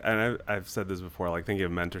where like, and I've said this before, like thinking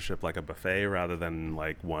of mentorship like a buffet rather than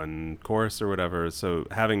like one course or whatever. So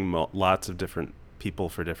having lots of different people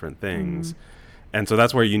for different things. And so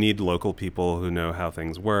that's where you need local people who know how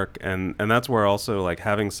things work. And that's where also like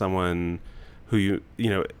having someone who you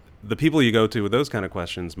know, the people you go to with those kind of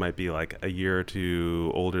questions might be like a year or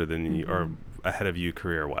two older than you or ahead of you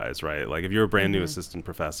career wise, right? Like if you're a brand new assistant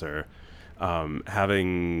professor,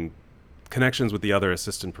 having connections with the other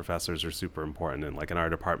assistant professors are super important. And like in our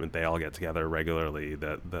department, they all get together regularly,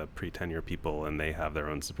 the pre-tenure people, and they have their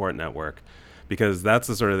own support network. Because that's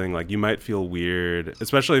the sort of thing, like you might feel weird,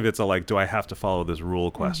 especially if it's a like, do I have to follow this rule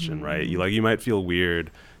question, right? You might feel weird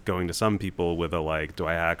going to some people with a like, do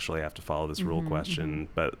I actually have to follow this rule question?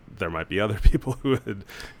 But there might be other people who would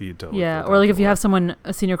you totally or like if you have someone,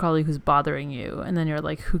 a senior colleague who's bothering you, and then you're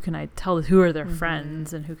like, who can I tell? Who are their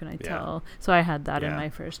friends, and who can I tell? So I had that in my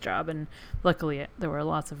first job, and luckily there were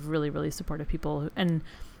lots of really, really supportive people, and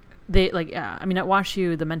they like, I mean, at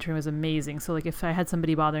WashU, the mentoring was amazing. So like if I had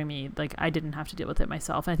somebody bothering me, like I didn't have to deal with it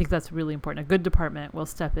myself. And I think that's really important. A good department will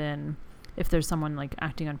step in if there's someone like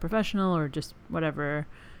acting unprofessional or just whatever.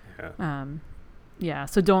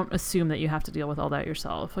 So don't assume that you have to deal with all that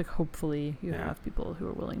yourself. Like hopefully you have people who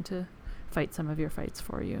are willing to fight some of your fights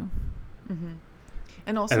for you.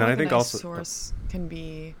 And also, like, I think a nice source can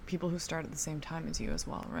be people who start at the same time as you as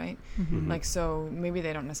well, right? Like, so maybe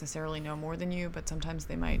they don't necessarily know more than you, but sometimes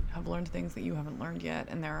they might have learned things that you haven't learned yet,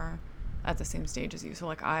 and they're at the same stage as you. So,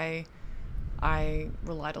 like, I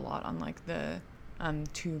relied a lot on, like, the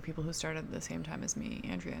two people who started at the same time as me,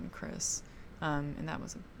 Andrea and Chris, and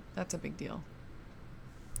that's a big deal.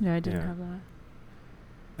 Yeah, I didn't have that.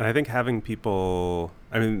 And I think having people,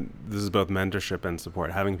 I mean, this is both mentorship and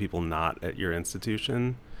support, having people not at your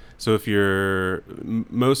institution. So if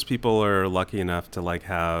most people are lucky enough to like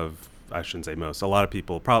have, I shouldn't say most, a lot of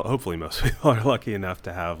people, hopefully most people are lucky enough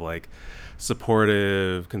to have like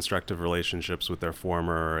supportive, constructive relationships with their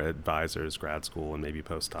former advisors, grad school, and maybe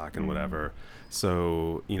postdoc and whatever.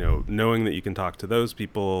 So, you know, knowing that you can talk to those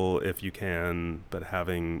people if you can, but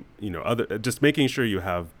having, you know, just making sure you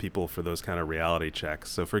have people for those kind of reality checks.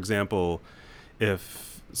 So, for example,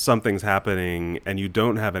 if something's happening and you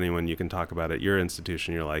don't have anyone you can talk about at your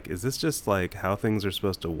institution, you're like, is this just like how things are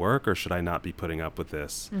supposed to work, or should I not be putting up with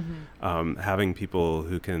this? Having people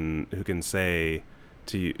who can say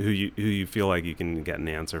to you, who you feel like you can get an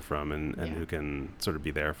answer from, and who can sort of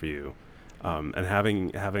be there for you. And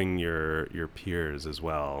having your peers as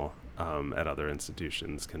well at other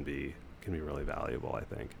institutions can be really valuable, I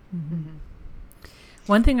think. Mm-hmm.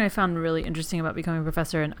 One thing I found really interesting about becoming a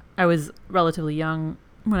professor, and I was relatively young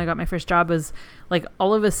when I got my first job, was like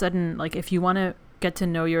all of a sudden, like if you want to get to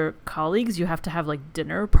know your colleagues, you have to have like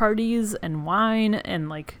dinner parties and wine, and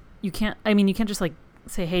like you can't just like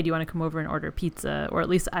say, hey, do you want to come over and order pizza? Or at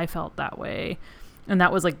least I felt that way. And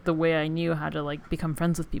that was like the way I knew how to like become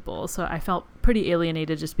friends with people. So I felt pretty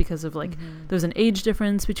alienated just because of like there's an age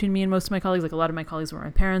difference between me and most of my colleagues. Like a lot of my colleagues were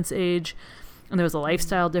my parents' age, and there was a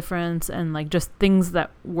lifestyle difference, and like just things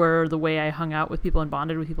that were the way I hung out with people and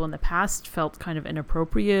bonded with people in the past felt kind of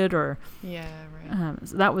inappropriate, or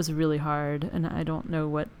so that was really hard. And I don't know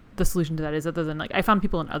what the solution to that is, other than like I found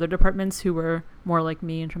people in other departments who were more like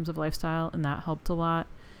me in terms of lifestyle, and that helped a lot.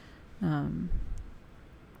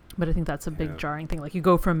 But I think that's a big jarring thing. Like you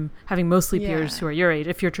go from having mostly peers who are your age,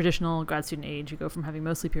 if you're traditional grad student age, you go from having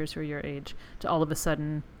mostly peers who are your age to all of a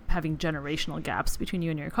sudden having generational gaps between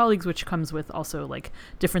you and your colleagues, which comes with also like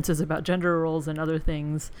differences about gender roles and other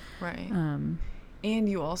things. Right. And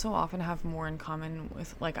you also often have more in common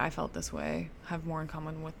with, like I felt this way, have more in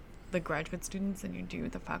common with the graduate students than you do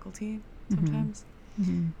with the faculty sometimes.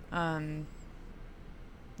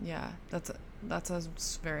 That's a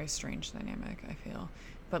very strange dynamic, I feel.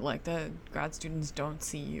 But like the grad students don't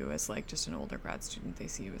see you as like just an older grad student. They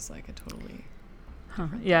see you as like a totally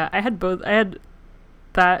different thing. I had both. I had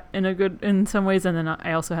that in some ways, and then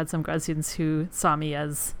I also had some grad students who saw me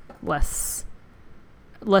as less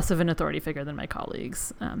of an authority figure than my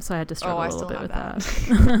colleagues. So I had to struggle a little bit with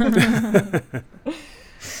that.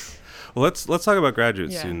 Well, let's talk about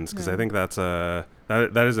graduate students, because I think that's that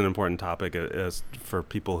is an important topic as for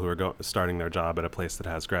people who are starting their job at a place that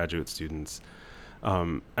has graduate students.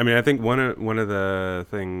 I think one of the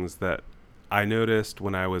things that I noticed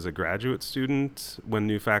when I was a graduate student, when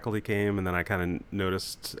new faculty came, and then I kind of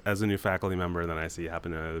noticed as a new faculty member, and then I see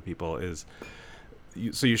happen to other people, is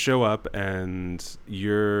you show up and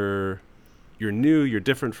you're new, you're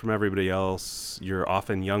different from everybody else, you're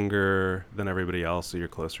often younger than everybody else, so you're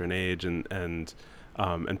closer in age, and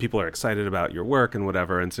people are excited about your work and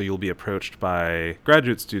whatever, and so you'll be approached by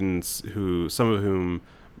graduate students some of whom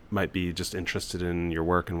might be just interested in your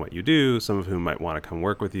work and what you do, some of whom might want to come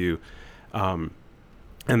work with you. And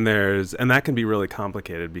that can be really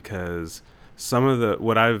complicated, because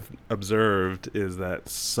what I've observed is that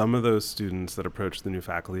some of those students that approach the new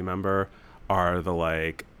faculty member are the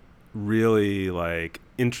like really like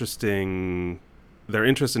interesting, they're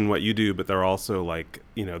interested in what you do, but they're also like,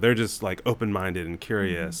 they're just like open-minded and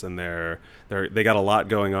curious, and they got a lot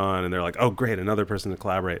going on, and they're like, oh great, another person to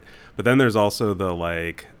collaborate. But then there's also the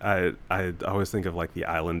like, I always think of like the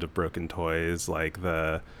island of broken toys, like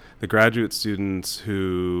the graduate students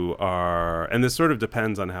who are, and this sort of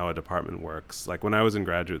depends on how a department works. Like when I was in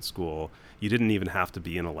graduate school, you didn't even have to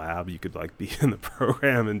be in a lab. You could like be in the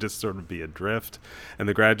program and just sort of be adrift. And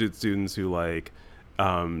the graduate students who like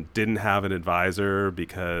didn't have an advisor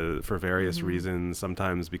because for various reasons,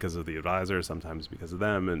 sometimes because of the advisor, sometimes because of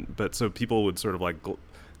them, but so people would sort of like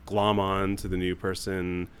glom on to the new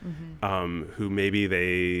person, who maybe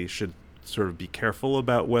they should sort of be careful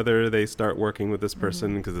about whether they start working with this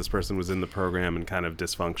person because this person was in the program and kind of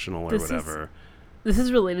dysfunctional or whatever. This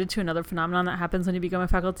is related to another phenomenon that happens when you become a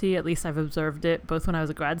faculty. At least I've observed it both when I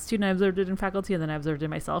was a grad student, I observed it in faculty, and then I observed it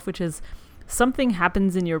myself, which is something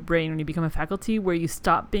happens in your brain when you become a faculty where you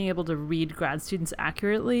stop being able to read grad students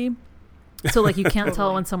accurately. So like you can't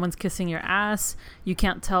tell when someone's kissing your ass. You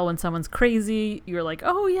can't tell when someone's crazy. You're like,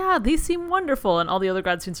 oh yeah, they seem wonderful. And all the other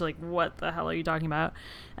grad students are like, what the hell are you talking about?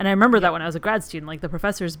 And I remember that when I was a grad student, like the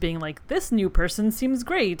professors being like, this new person seems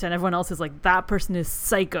great. And everyone else is like, that person is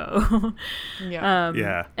psycho.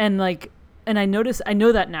 And like, and I know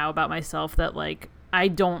that now about myself, that like, I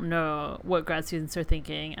don't know what grad students are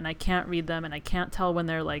thinking, and I can't read them, and I can't tell when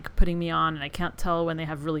they're like putting me on, and I can't tell when they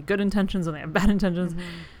have really good intentions and they have bad intentions.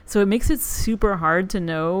 So it makes it super hard to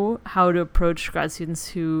know how to approach grad students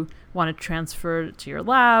who want to transfer to your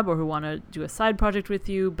lab or who want to do a side project with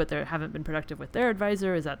you, but they haven't been productive with their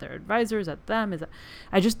advisor. Is that their advisor? Is that them?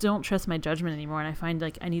 I just don't trust my judgment anymore, and I find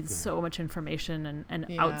like I need so much information and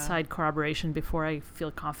outside corroboration before I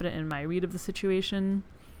feel confident in my read of the situation.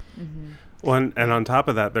 Well, and on top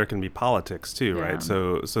of that, there can be politics too, right?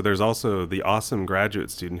 So there's also the awesome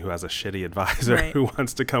graduate student who has a shitty advisor who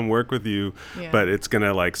wants to come work with you, but it's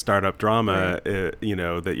gonna like start up drama.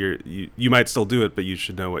 That you might still do it, but you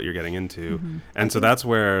should know what you're getting into. And so that's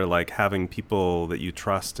where like having people that you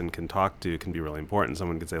trust and can talk to can be really important.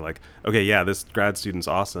 Someone could say like, okay, yeah, this grad student's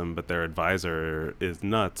awesome, but their advisor is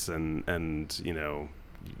nuts, and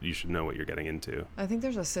you should know what you're getting into. I think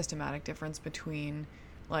there's a systematic difference between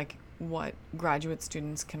like what graduate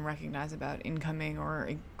students can recognize about incoming or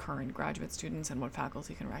current graduate students and what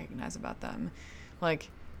faculty can recognize about them. Like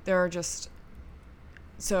there are just,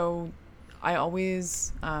 so I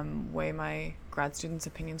always weigh my grad students'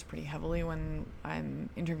 opinions pretty heavily when I'm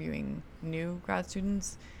interviewing new grad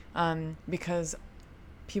students, because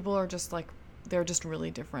people are just like, they're just really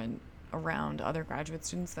different around other graduate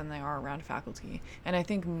students than they are around faculty. And I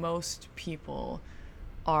think most people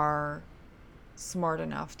are smart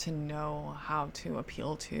enough to know how to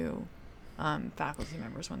appeal to faculty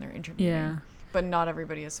members when they're interviewing. Yeah. But not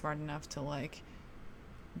everybody is smart enough to like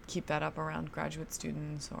keep that up around graduate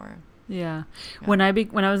students or... Yeah. When I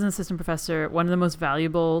was an assistant professor, one of the most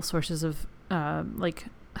valuable sources of like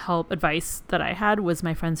help advice that I had was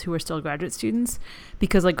my friends who were still graduate students,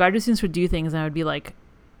 because like graduate students would do things and I would be like,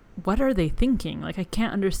 what are they thinking? Like I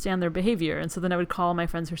can't understand their behavior. And so then I would call my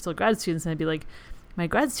friends who are still grad students and I'd be like, my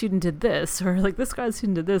grad student did this, or like this grad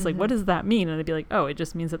student did this, like what does that mean? And they'd be like, oh, it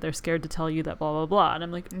just means that they're scared to tell you that blah blah blah. And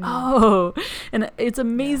I'm like, oh, and it's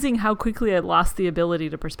amazing how quickly I lost the ability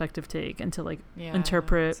to perspective take and to like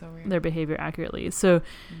interpret their behavior accurately. So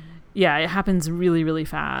yeah, it happens really really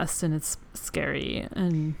fast and it's scary.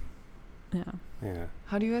 And yeah.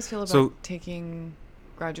 How do you guys feel about taking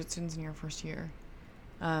graduate students in your first year?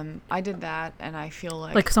 I did that and I feel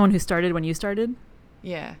like someone who started when you started.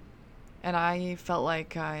 Yeah. And I felt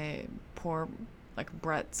like poor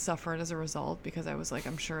Brett suffered as a result, because I was like,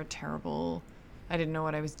 I'm sure I didn't know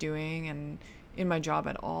what I was doing and in my job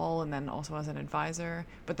at all, and then also as an advisor.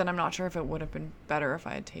 But then I'm not sure if it would have been better if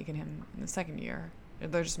I had taken him in the second year.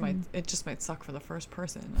 It just might suck for the first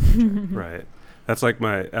person. I'm not sure. Right. That's like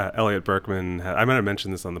my Elliot Berkman. I might have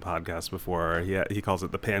mentioned this on the podcast before. He calls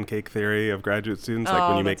it the pancake theory of graduate students. Like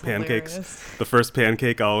when you make pancakes, the first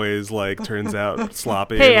pancake always like turns out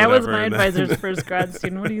sloppy. Hey, I was my advisor's first grad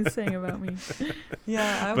student. What are you saying about me?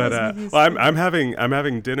 Yeah, I'm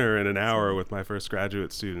having dinner in an hour with my first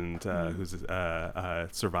graduate student who's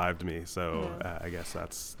survived me. So I guess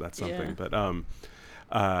that's something. Yeah. But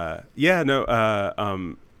I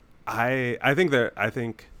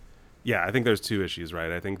think there's two issues,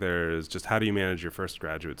 right? I think there's just how do you manage your first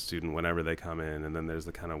graduate student whenever they come in, and then there's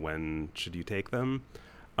the kind of when should you take them.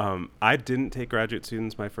 I didn't take graduate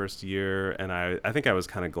students my first year, and I think I was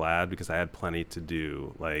kind of glad because I had plenty to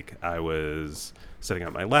do. Like I was setting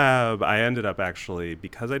up my lab. I ended up actually,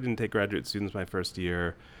 because I didn't take graduate students my first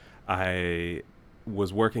year, I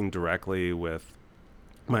was working directly with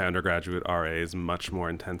my undergraduate RAs much more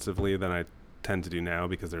intensively than I tend to do now,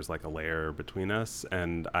 because there's like a layer between us,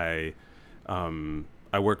 and I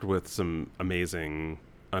worked with some amazing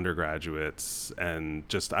undergraduates, and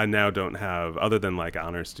just I now don't have, other than like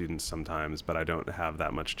honor students sometimes, but I don't have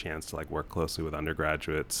that much chance to like work closely with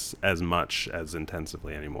undergraduates as much as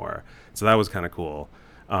intensively anymore. So that was kind of cool.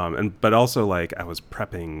 But also like I was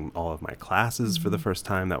prepping all of my classes for the first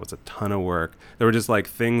time. That was a ton of work. There were just like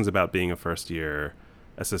things about being a first year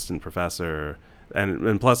assistant professor,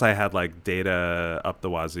 and plus I had like data up the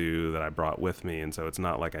wazoo that I brought with me, and so it's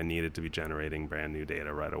not like I needed to be generating brand new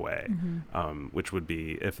data right away, which would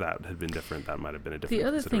be, if that had been different, that might have been a different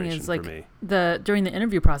consideration. The other thing is like me. During the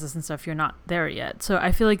interview process and stuff, you're not there yet, so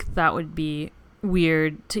I feel like that would be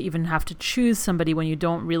weird to even have to choose somebody when you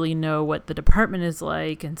don't really know what the department is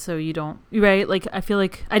like, and so you don't, right? Like I feel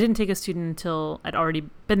like I didn't take a student until I'd already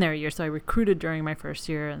been there a year, so I recruited during my first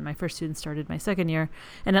year, and my first student started my second year,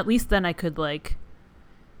 and at least then I could like,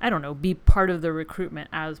 I don't know, be part of the recruitment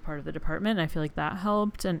as part of the department. I feel like that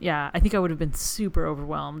helped. And yeah, I think I would have been super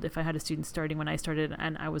overwhelmed if I had a student starting when I started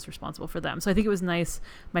and I was responsible for them. So I think it was nice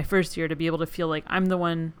my first year to be able to feel like I'm the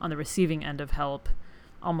one on the receiving end of help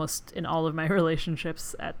almost in all of my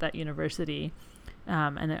relationships at that university.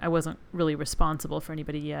 And I wasn't really responsible for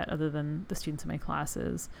anybody yet other than the students in my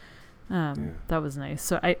classes. That was nice.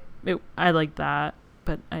 So I like that,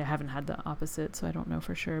 but I haven't had the opposite, so I don't know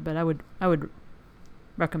for sure. But I would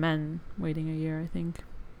recommend waiting a year, I think.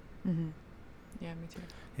 Yeah, me too.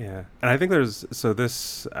 Yeah, and I think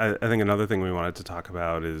I think another thing we wanted to talk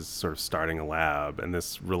about is sort of starting a lab, and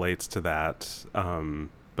this relates to that.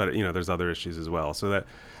 But there's other issues as well. So that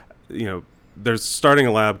there's starting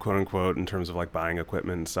a lab, quote unquote, in terms of like buying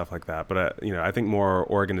equipment and stuff like that. But I think more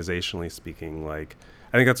organizationally speaking, like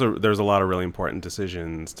I think there's a lot of really important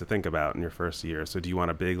decisions to think about in your first year. So do you want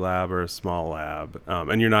a big lab or a small lab?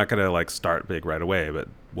 And you're not going to like start big right away, but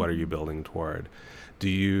what are you building toward? Do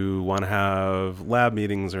you want to have lab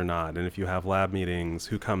meetings or not? And if you have lab meetings,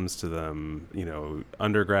 who comes to them?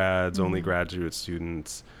 Undergrads, only graduate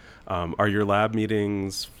students. Are your lab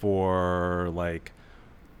meetings for like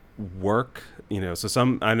work,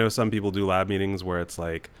 so I know some people do lab meetings where it's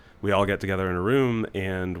like we all get together in a room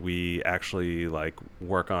and we actually like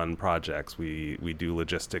work on projects. We do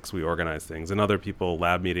logistics, we organize things. And other people,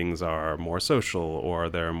 lab meetings are more social, or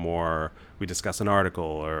they're more, we discuss an article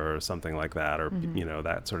or something like that, or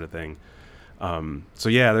that sort of thing. So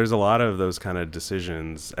yeah, there's a lot of those kind of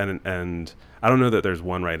decisions, and I don't know that there's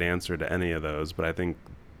one right answer to any of those, but I think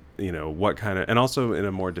what kind of, and also in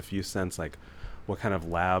a more diffuse sense, like what kind of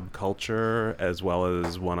lab culture, as well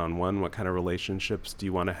as one-on-one, what kind of relationships do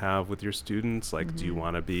you want to have with your students? Like, do you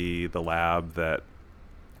want to be the lab that,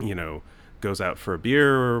 goes out for a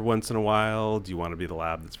beer once in a while? Do you want to be the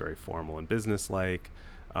lab that's very formal and business-like?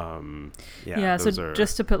 So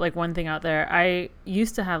just to put like one thing out there, I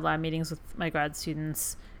used to have lab meetings with my grad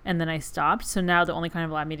students, and then I stopped. So now the only kind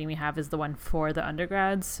of lab meeting we have is the one for the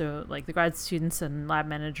undergrads. So like the grad students and lab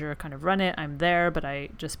manager kind of run it. I'm there, but I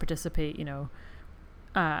just participate,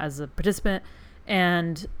 as a participant.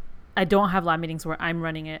 And I don't have lab meetings where I'm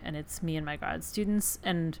running it and it's me and my grad students.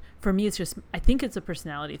 And for me, it's just, I think it's a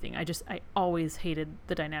personality thing. I always hated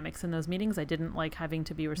the dynamics in those meetings. I didn't like having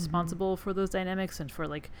to be responsible for those dynamics and for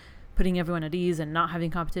like putting everyone at ease and not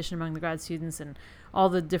having competition among the grad students and all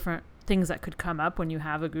the different things that could come up when you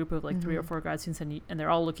have a group of like 3 or 4 grad students and they're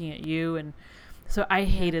all looking at you. And so I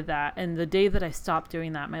hated that. And the day that I stopped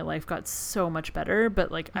doing that, my life got so much better.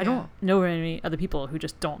 But like, I don't know very many other people who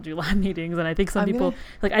just don't do lab meetings. And I think some people,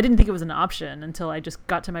 like, I didn't think it was an option until I just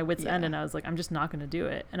got to my wit's end and I was like, I'm just not going to do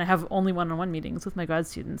it. And I have only one-on-one meetings with my grad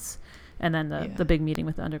students and then the big meeting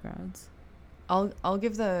with the undergrads. I'll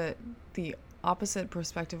give the opposite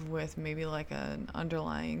perspective with maybe like an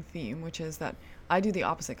underlying theme, which is that I do the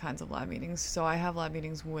opposite kinds of lab meetings. So I have lab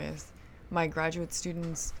meetings with my graduate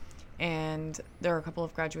students, and there are a couple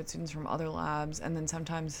of graduate students from other labs, and then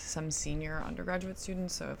sometimes some senior undergraduate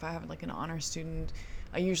students. So if I have like an honor student,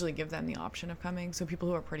 I usually give them the option of coming. So people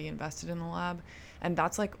who are pretty invested in the lab. And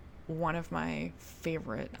that's like one of my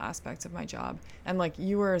favorite aspects of my job. And like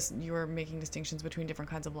you were making distinctions between different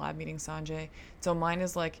kinds of lab meetings, Sanjay. So mine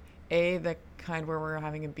is like A, the kind where we're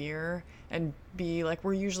having a beer, and B, like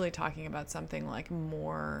we're usually talking about something like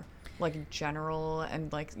more like general,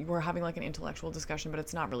 and like we're having like an intellectual discussion, but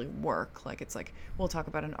it's not really work. Like it's like we'll talk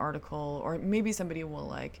about an article, or maybe somebody will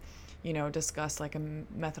like discuss like a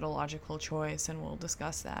methodological choice, and we'll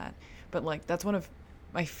discuss that. But like that's one of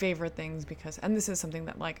my favorite things, because, and this is something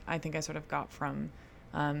that like I think I sort of got from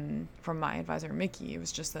my advisor Mickey. It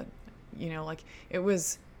was just that like it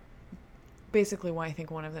was basically why I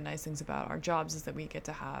think one of the nice things about our jobs is that we get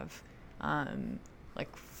to have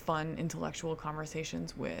like fun intellectual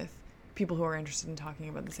conversations with people who are interested in talking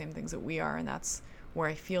about the same things that we are, and that's where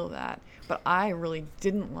I feel that. But I really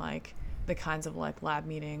didn't like the kinds of like lab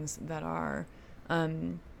meetings that are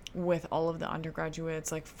with all of the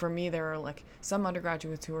undergraduates. Like for me, there are like some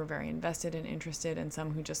undergraduates who were very invested and interested, and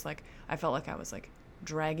some who just like I felt like I was like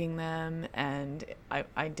dragging them, and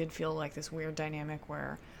I did feel like this weird dynamic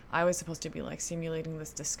where I was supposed to be like simulating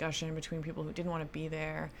this discussion between people who didn't want to be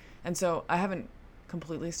there. And so I haven't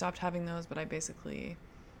completely stopped having those, but I basically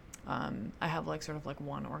I have like sort of like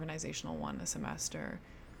one organizational one a semester,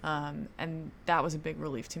 and that was a big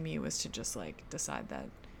relief to me, was to just like decide that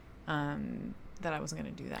that I wasn't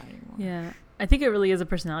going to do that anymore. Yeah, I think it really is a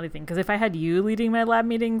personality thing, because if I had you leading my lab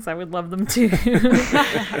meetings, I would love them too.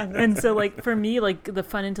 And so like for me, like the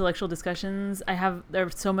fun intellectual discussions I'm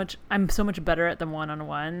so much better at them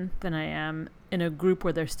one-on-one than I am in a group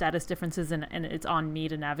where there's status differences, and it's on me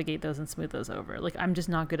to navigate those and smooth those over. Like I'm just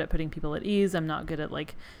not good at putting people at ease. I'm not good at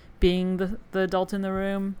like being the adult in the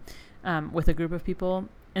room with a group of people.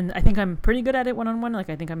 And I think I'm pretty good at it one-on-one. Like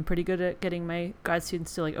I think I'm pretty good at getting my grad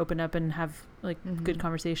students to like open up and have like good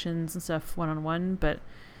conversations and stuff one-on-one. But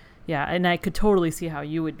yeah, and I could totally see how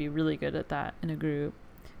you would be really good at that in a group,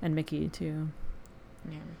 and Mickey too.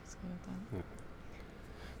 Yeah, Mickey's good at that. Yeah.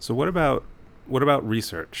 So what about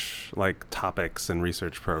research, like topics and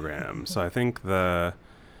research programs? So I think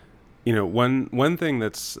one thing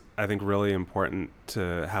that's, I think, really important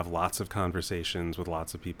to have lots of conversations with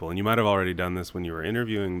lots of people, and you might have already done this when you were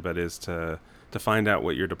interviewing, but is to find out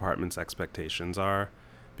what your department's expectations are.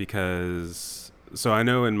 Because, so I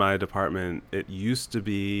know in my department, it used to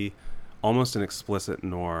be almost an explicit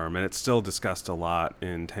norm, and it's still discussed a lot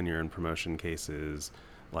in tenure and promotion cases,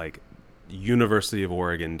 like University of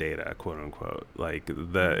Oregon data, quote unquote. Like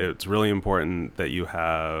it's really important that you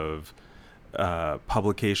have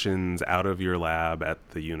publications out of your lab at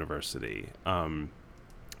the university,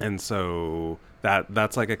 and so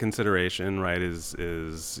that's like a consideration, right? Is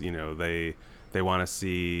they want to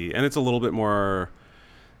see, and it's gotten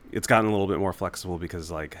a little bit more flexible,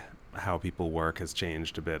 because like how people work has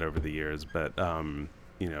changed a bit over the years, but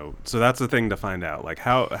so that's the thing to find out. Like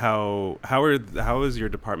how is your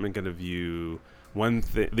department going to view one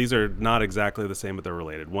thing? These are not exactly the same, but they're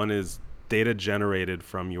related. One is data generated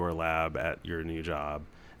from your lab at your new job,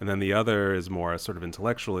 and then the other is more a sort of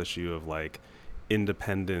intellectual issue of like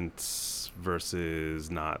independence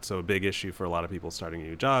versus not. So a big issue for a lot of people starting a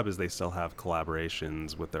new job is they still have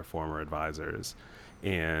collaborations with their former advisors,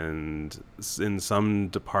 and in some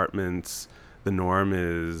departments the norm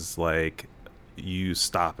is like you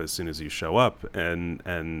stop as soon as you show up,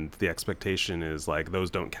 and the expectation is like those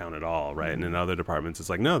don't count at all, right? And in other departments it's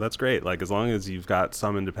like, no, that's great, like as long as you've got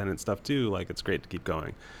some independent stuff too, like it's great to keep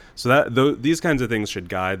going. So that these kinds of things should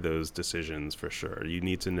guide those decisions for sure. You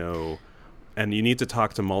need to know, and you need to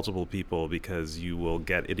talk to multiple people, because you will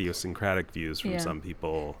get idiosyncratic views from some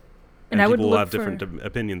people, and people will have different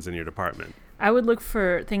opinions in your department. I would look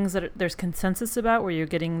for things that there's consensus about, where you're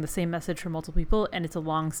getting the same message from multiple people, and it's a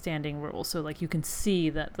long-standing rule. So, like, you can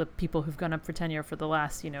see that the people who've gone up for tenure for the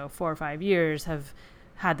last, 4 or 5 years have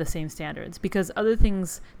had the same standards. Because other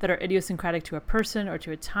things that are idiosyncratic to a person or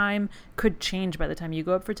to a time could change by the time you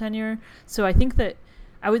go up for tenure. So I think that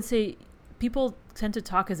I would say people tend to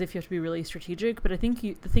talk as if you have to be really strategic, but I think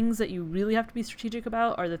the things that you really have to be strategic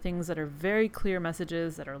about are the things that are very clear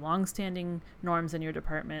messages, that are long-standing norms in your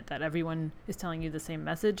department, that everyone is telling you the same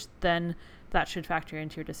message. Then that should factor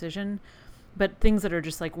into your decision. But things that are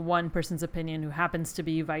just like one person's opinion who happens to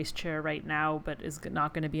be vice chair right now but is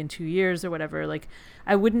not going to be in 2 years or whatever, like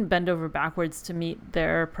I wouldn't bend over backwards to meet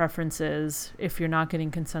their preferences if you're not getting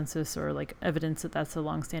consensus or like evidence that that's a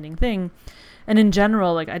long-standing thing. And in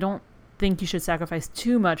general, like I don't think you should sacrifice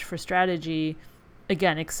too much for strategy,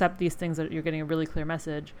 again, except these things that you're getting a really clear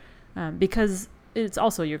message, because it's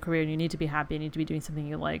also your career and you need to be happy, you need to be doing something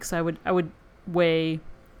you like. So I would weigh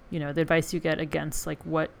the advice you get against like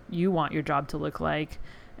what you want your job to look like,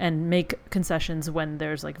 and make concessions when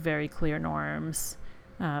there's like very clear norms,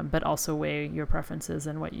 but also weigh your preferences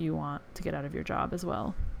and what you want to get out of your job as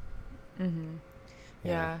well. Mm-hmm.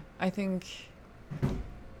 Yeah, I think,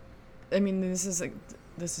 I mean, this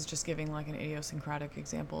is just giving like an idiosyncratic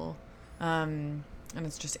example, and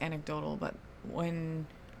it's just anecdotal, but when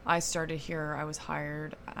I started here, I was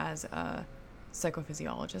hired as a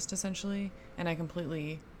psychophysiologist essentially, and I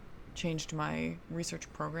completely changed my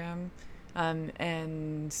research program,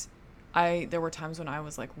 and there were times when I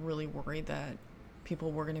was like really worried that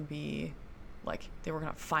people were going to be like, they were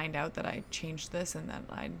going to find out that I changed this and that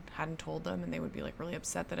I hadn't told them, and they would be like really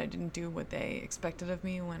upset that I didn't do what they expected of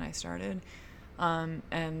me when I started.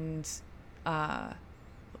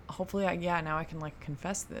 Hopefully now I can like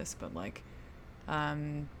confess this, but like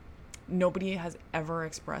nobody has ever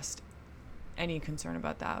expressed any concern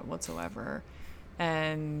about that whatsoever.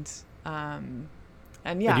 And yeah,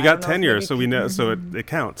 and you got tenure, so we know, so it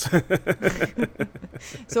counts.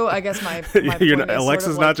 So I guess my point is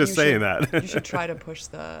Alexa's not just saying that. You should try to push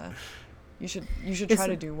you should try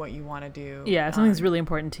to do what you want to do. Yeah, if something's really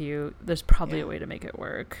important to you, there's probably a way to make it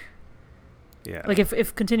work. Yeah, like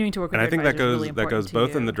if continuing to work with and I think that goes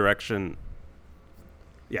both you. in the direction.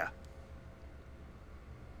 Yeah.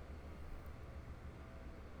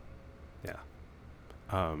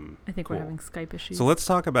 I think cool. we're having Skype issues. So let's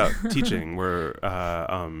talk about teaching. We're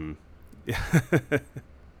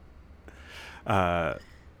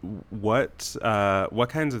what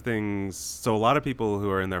kinds of things? So a lot of people who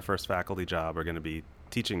are in their first faculty job are going to be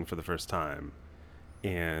teaching for the first time,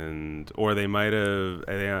 or they might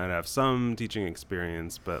have some teaching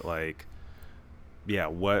experience, but like, yeah,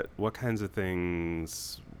 what kinds of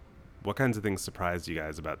things surprised you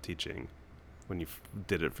guys about teaching when you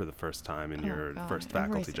did it for the first time in your first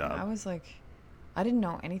faculty job? I was like, I didn't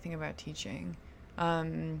know anything about teaching.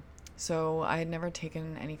 So I had never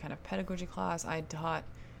taken any kind of pedagogy class. I taught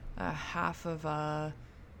half of a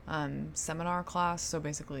seminar class. So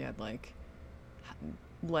basically I'd like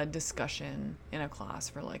led discussion in a class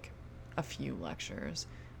for like a few lectures.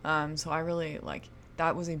 So I really like,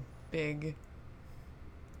 that was a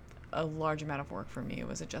large amount of work for me. It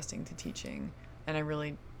was adjusting to teaching, and I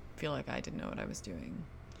really feel like I didn't know what I was doing.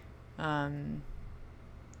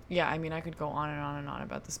 Yeah, I mean, I could go on and on and on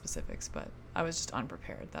about the specifics, but I was just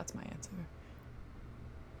unprepared. That's my answer.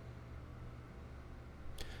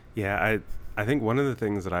 Yeah, I think one of the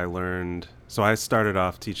things that I learned, so I started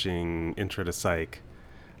off teaching intro to psych,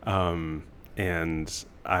 and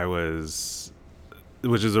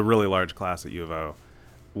which is a really large class at U of O.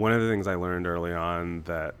 One of the things I learned early on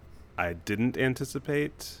that I didn't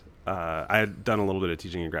anticipate, I had done a little bit of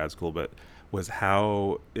teaching in grad school, but was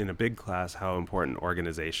how, in a big class, how important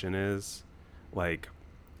organization is. Like,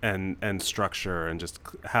 and structure, and just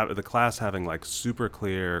have the class having like super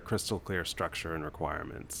clear, crystal clear structure and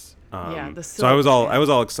requirements. So I was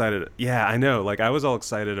all excited. Yeah, I know. Like I was all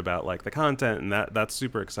excited about like the content, and that's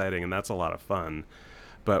super exciting, and that's a lot of fun.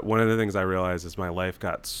 But one of the things I realized is my life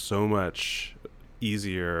got so much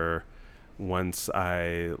easier once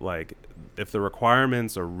I like, if the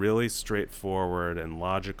requirements are really straightforward and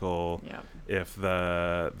logical, if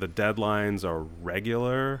the deadlines are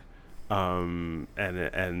regular,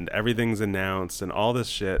 and everything's announced, and all this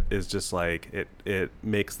shit is just like it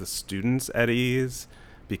makes the students at ease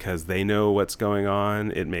because they know what's going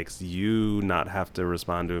on. It makes you not have to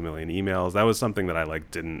respond to a million emails. That was something that I like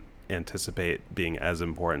didn't anticipate being as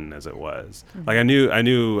important as it was. Mm-hmm. Like I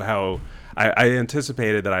knew how I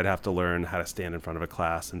anticipated that I'd have to learn how to stand in front of a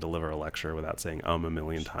class and deliver a lecture without saying a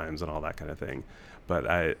million times and all that kind of thing. But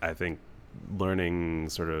I think learning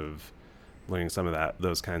some of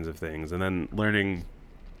those kinds of things, and then learning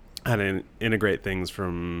how to integrate things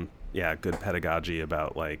from good pedagogy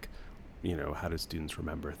about like, you know, how do students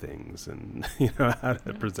remember things, and you know, how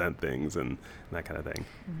to present things, and that kind of thing.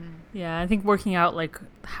 Mm-hmm. Yeah, I think working out like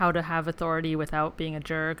how to have authority without being a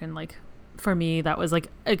jerk, and like for me that was like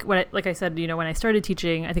I said, you know, when I started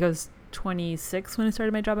teaching, I think I was 26 when I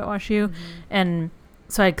started my job at WashU, mm-hmm. and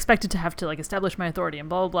so I expected to have to like establish my authority and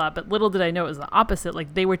blah, blah, blah. But little did I know it was the opposite.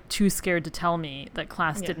 Like they were too scared to tell me that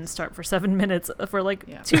class didn't start for 7 minutes for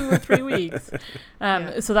like 2 or 3 weeks.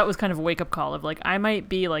 So that was kind of a wake up call of like, I might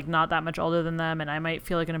be like not that much older than them, and I might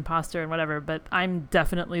feel like an imposter and whatever, but I'm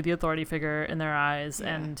definitely the authority figure in their eyes.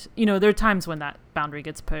 Yeah. And, you know, there are times when that boundary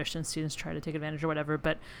gets pushed and students try to take advantage or whatever.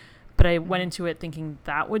 But I went into it thinking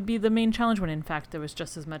that would be the main challenge, when in fact there was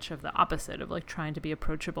just as much of the opposite of like trying to be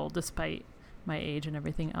approachable despite my age and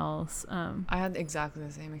everything else. I had exactly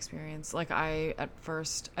the same experience. Like at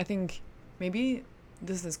first, I think maybe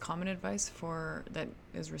this is common advice that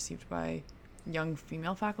is received by young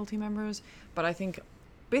female faculty members, but I think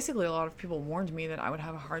basically a lot of people warned me that I would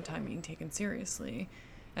have a hard time being taken seriously.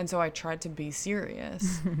 And so I tried to be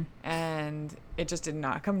serious and it just did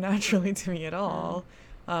not come naturally to me at all.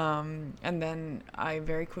 And then I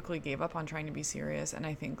very quickly gave up on trying to be serious, and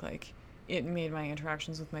I think like it made my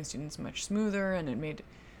interactions with my students much smoother, and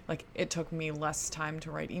it took me less time to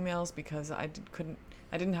write emails because I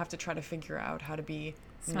didn't have to try to figure out how to be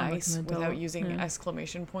nice without using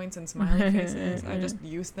exclamation points and smiley faces. I just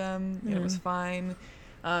used them. And it was fine.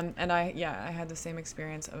 And I had the same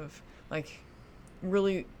experience of like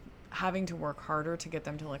really having to work harder to get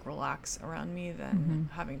them to like relax around me than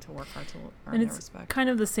having to work hard to earn their respect. Kind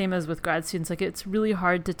of the same as with grad students. Like it's really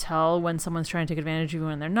hard to tell when someone's trying to take advantage of you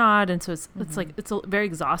when they're not, and so it's like it's very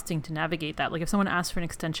exhausting to navigate that. Like if someone asks for an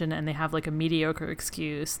extension and they have like a mediocre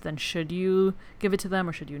excuse, then should you give it to them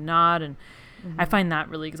or should you not? And I find that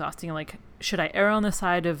really exhausting. Like, should I err on the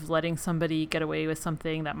side of letting somebody get away with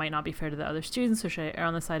something that might not be fair to the other students, or should I err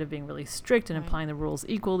on the side of being really strict and applying the rules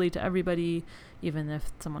equally to everybody, even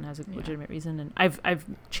if someone has a legitimate reason? And I've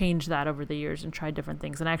changed that over the years and tried different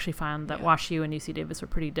things, and I actually found that WashU and UC Davis were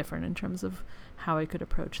pretty different in terms of how I could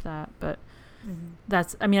approach that. But I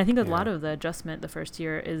think a lot of the adjustment the first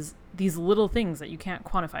year is these little things that you can't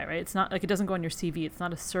quantify, right? It's not like it doesn't go on your CV. It's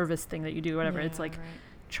not a service thing that you do, whatever. It's like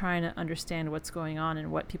trying to understand what's going on and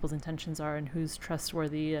what people's intentions are and who's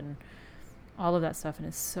trustworthy and all of that stuff, and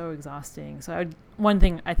it's so exhausting. So one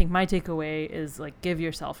thing I think my takeaway is like, give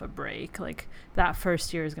yourself a break. Like that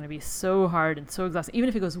first year is going to be so hard and so exhausting. Even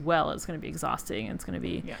if it goes well, it's going to be exhausting, and it's going to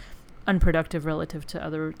be unproductive relative to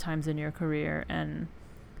other times in your career. And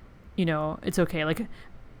you know, it's okay. Like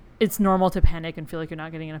it's normal to panic and feel like you're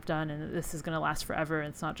not getting enough done and this is going to last forever, and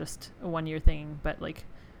it's not just a 1 year thing. But like,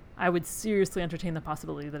 I would seriously entertain the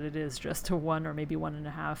possibility that it is just a 1 or maybe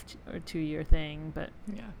 1.5 or 2 year thing. But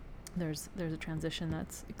there's a transition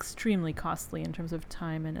that's extremely costly in terms of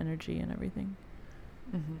time and energy and everything.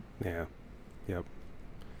 Yeah. Yep.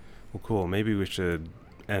 Well, cool. Maybe we should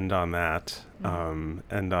end on that.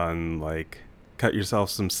 End on like, cut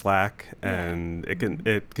yourself some slack, and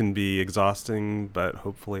it can be exhausting, but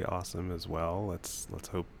hopefully awesome as well. Let's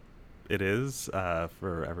hope it is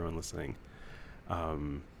for everyone listening.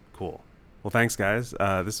 Cool. Well, thanks, guys.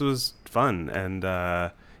 This was fun. And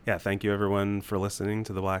thank you, everyone, for listening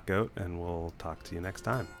to The Black Goat, and we'll talk to you next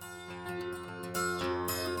time.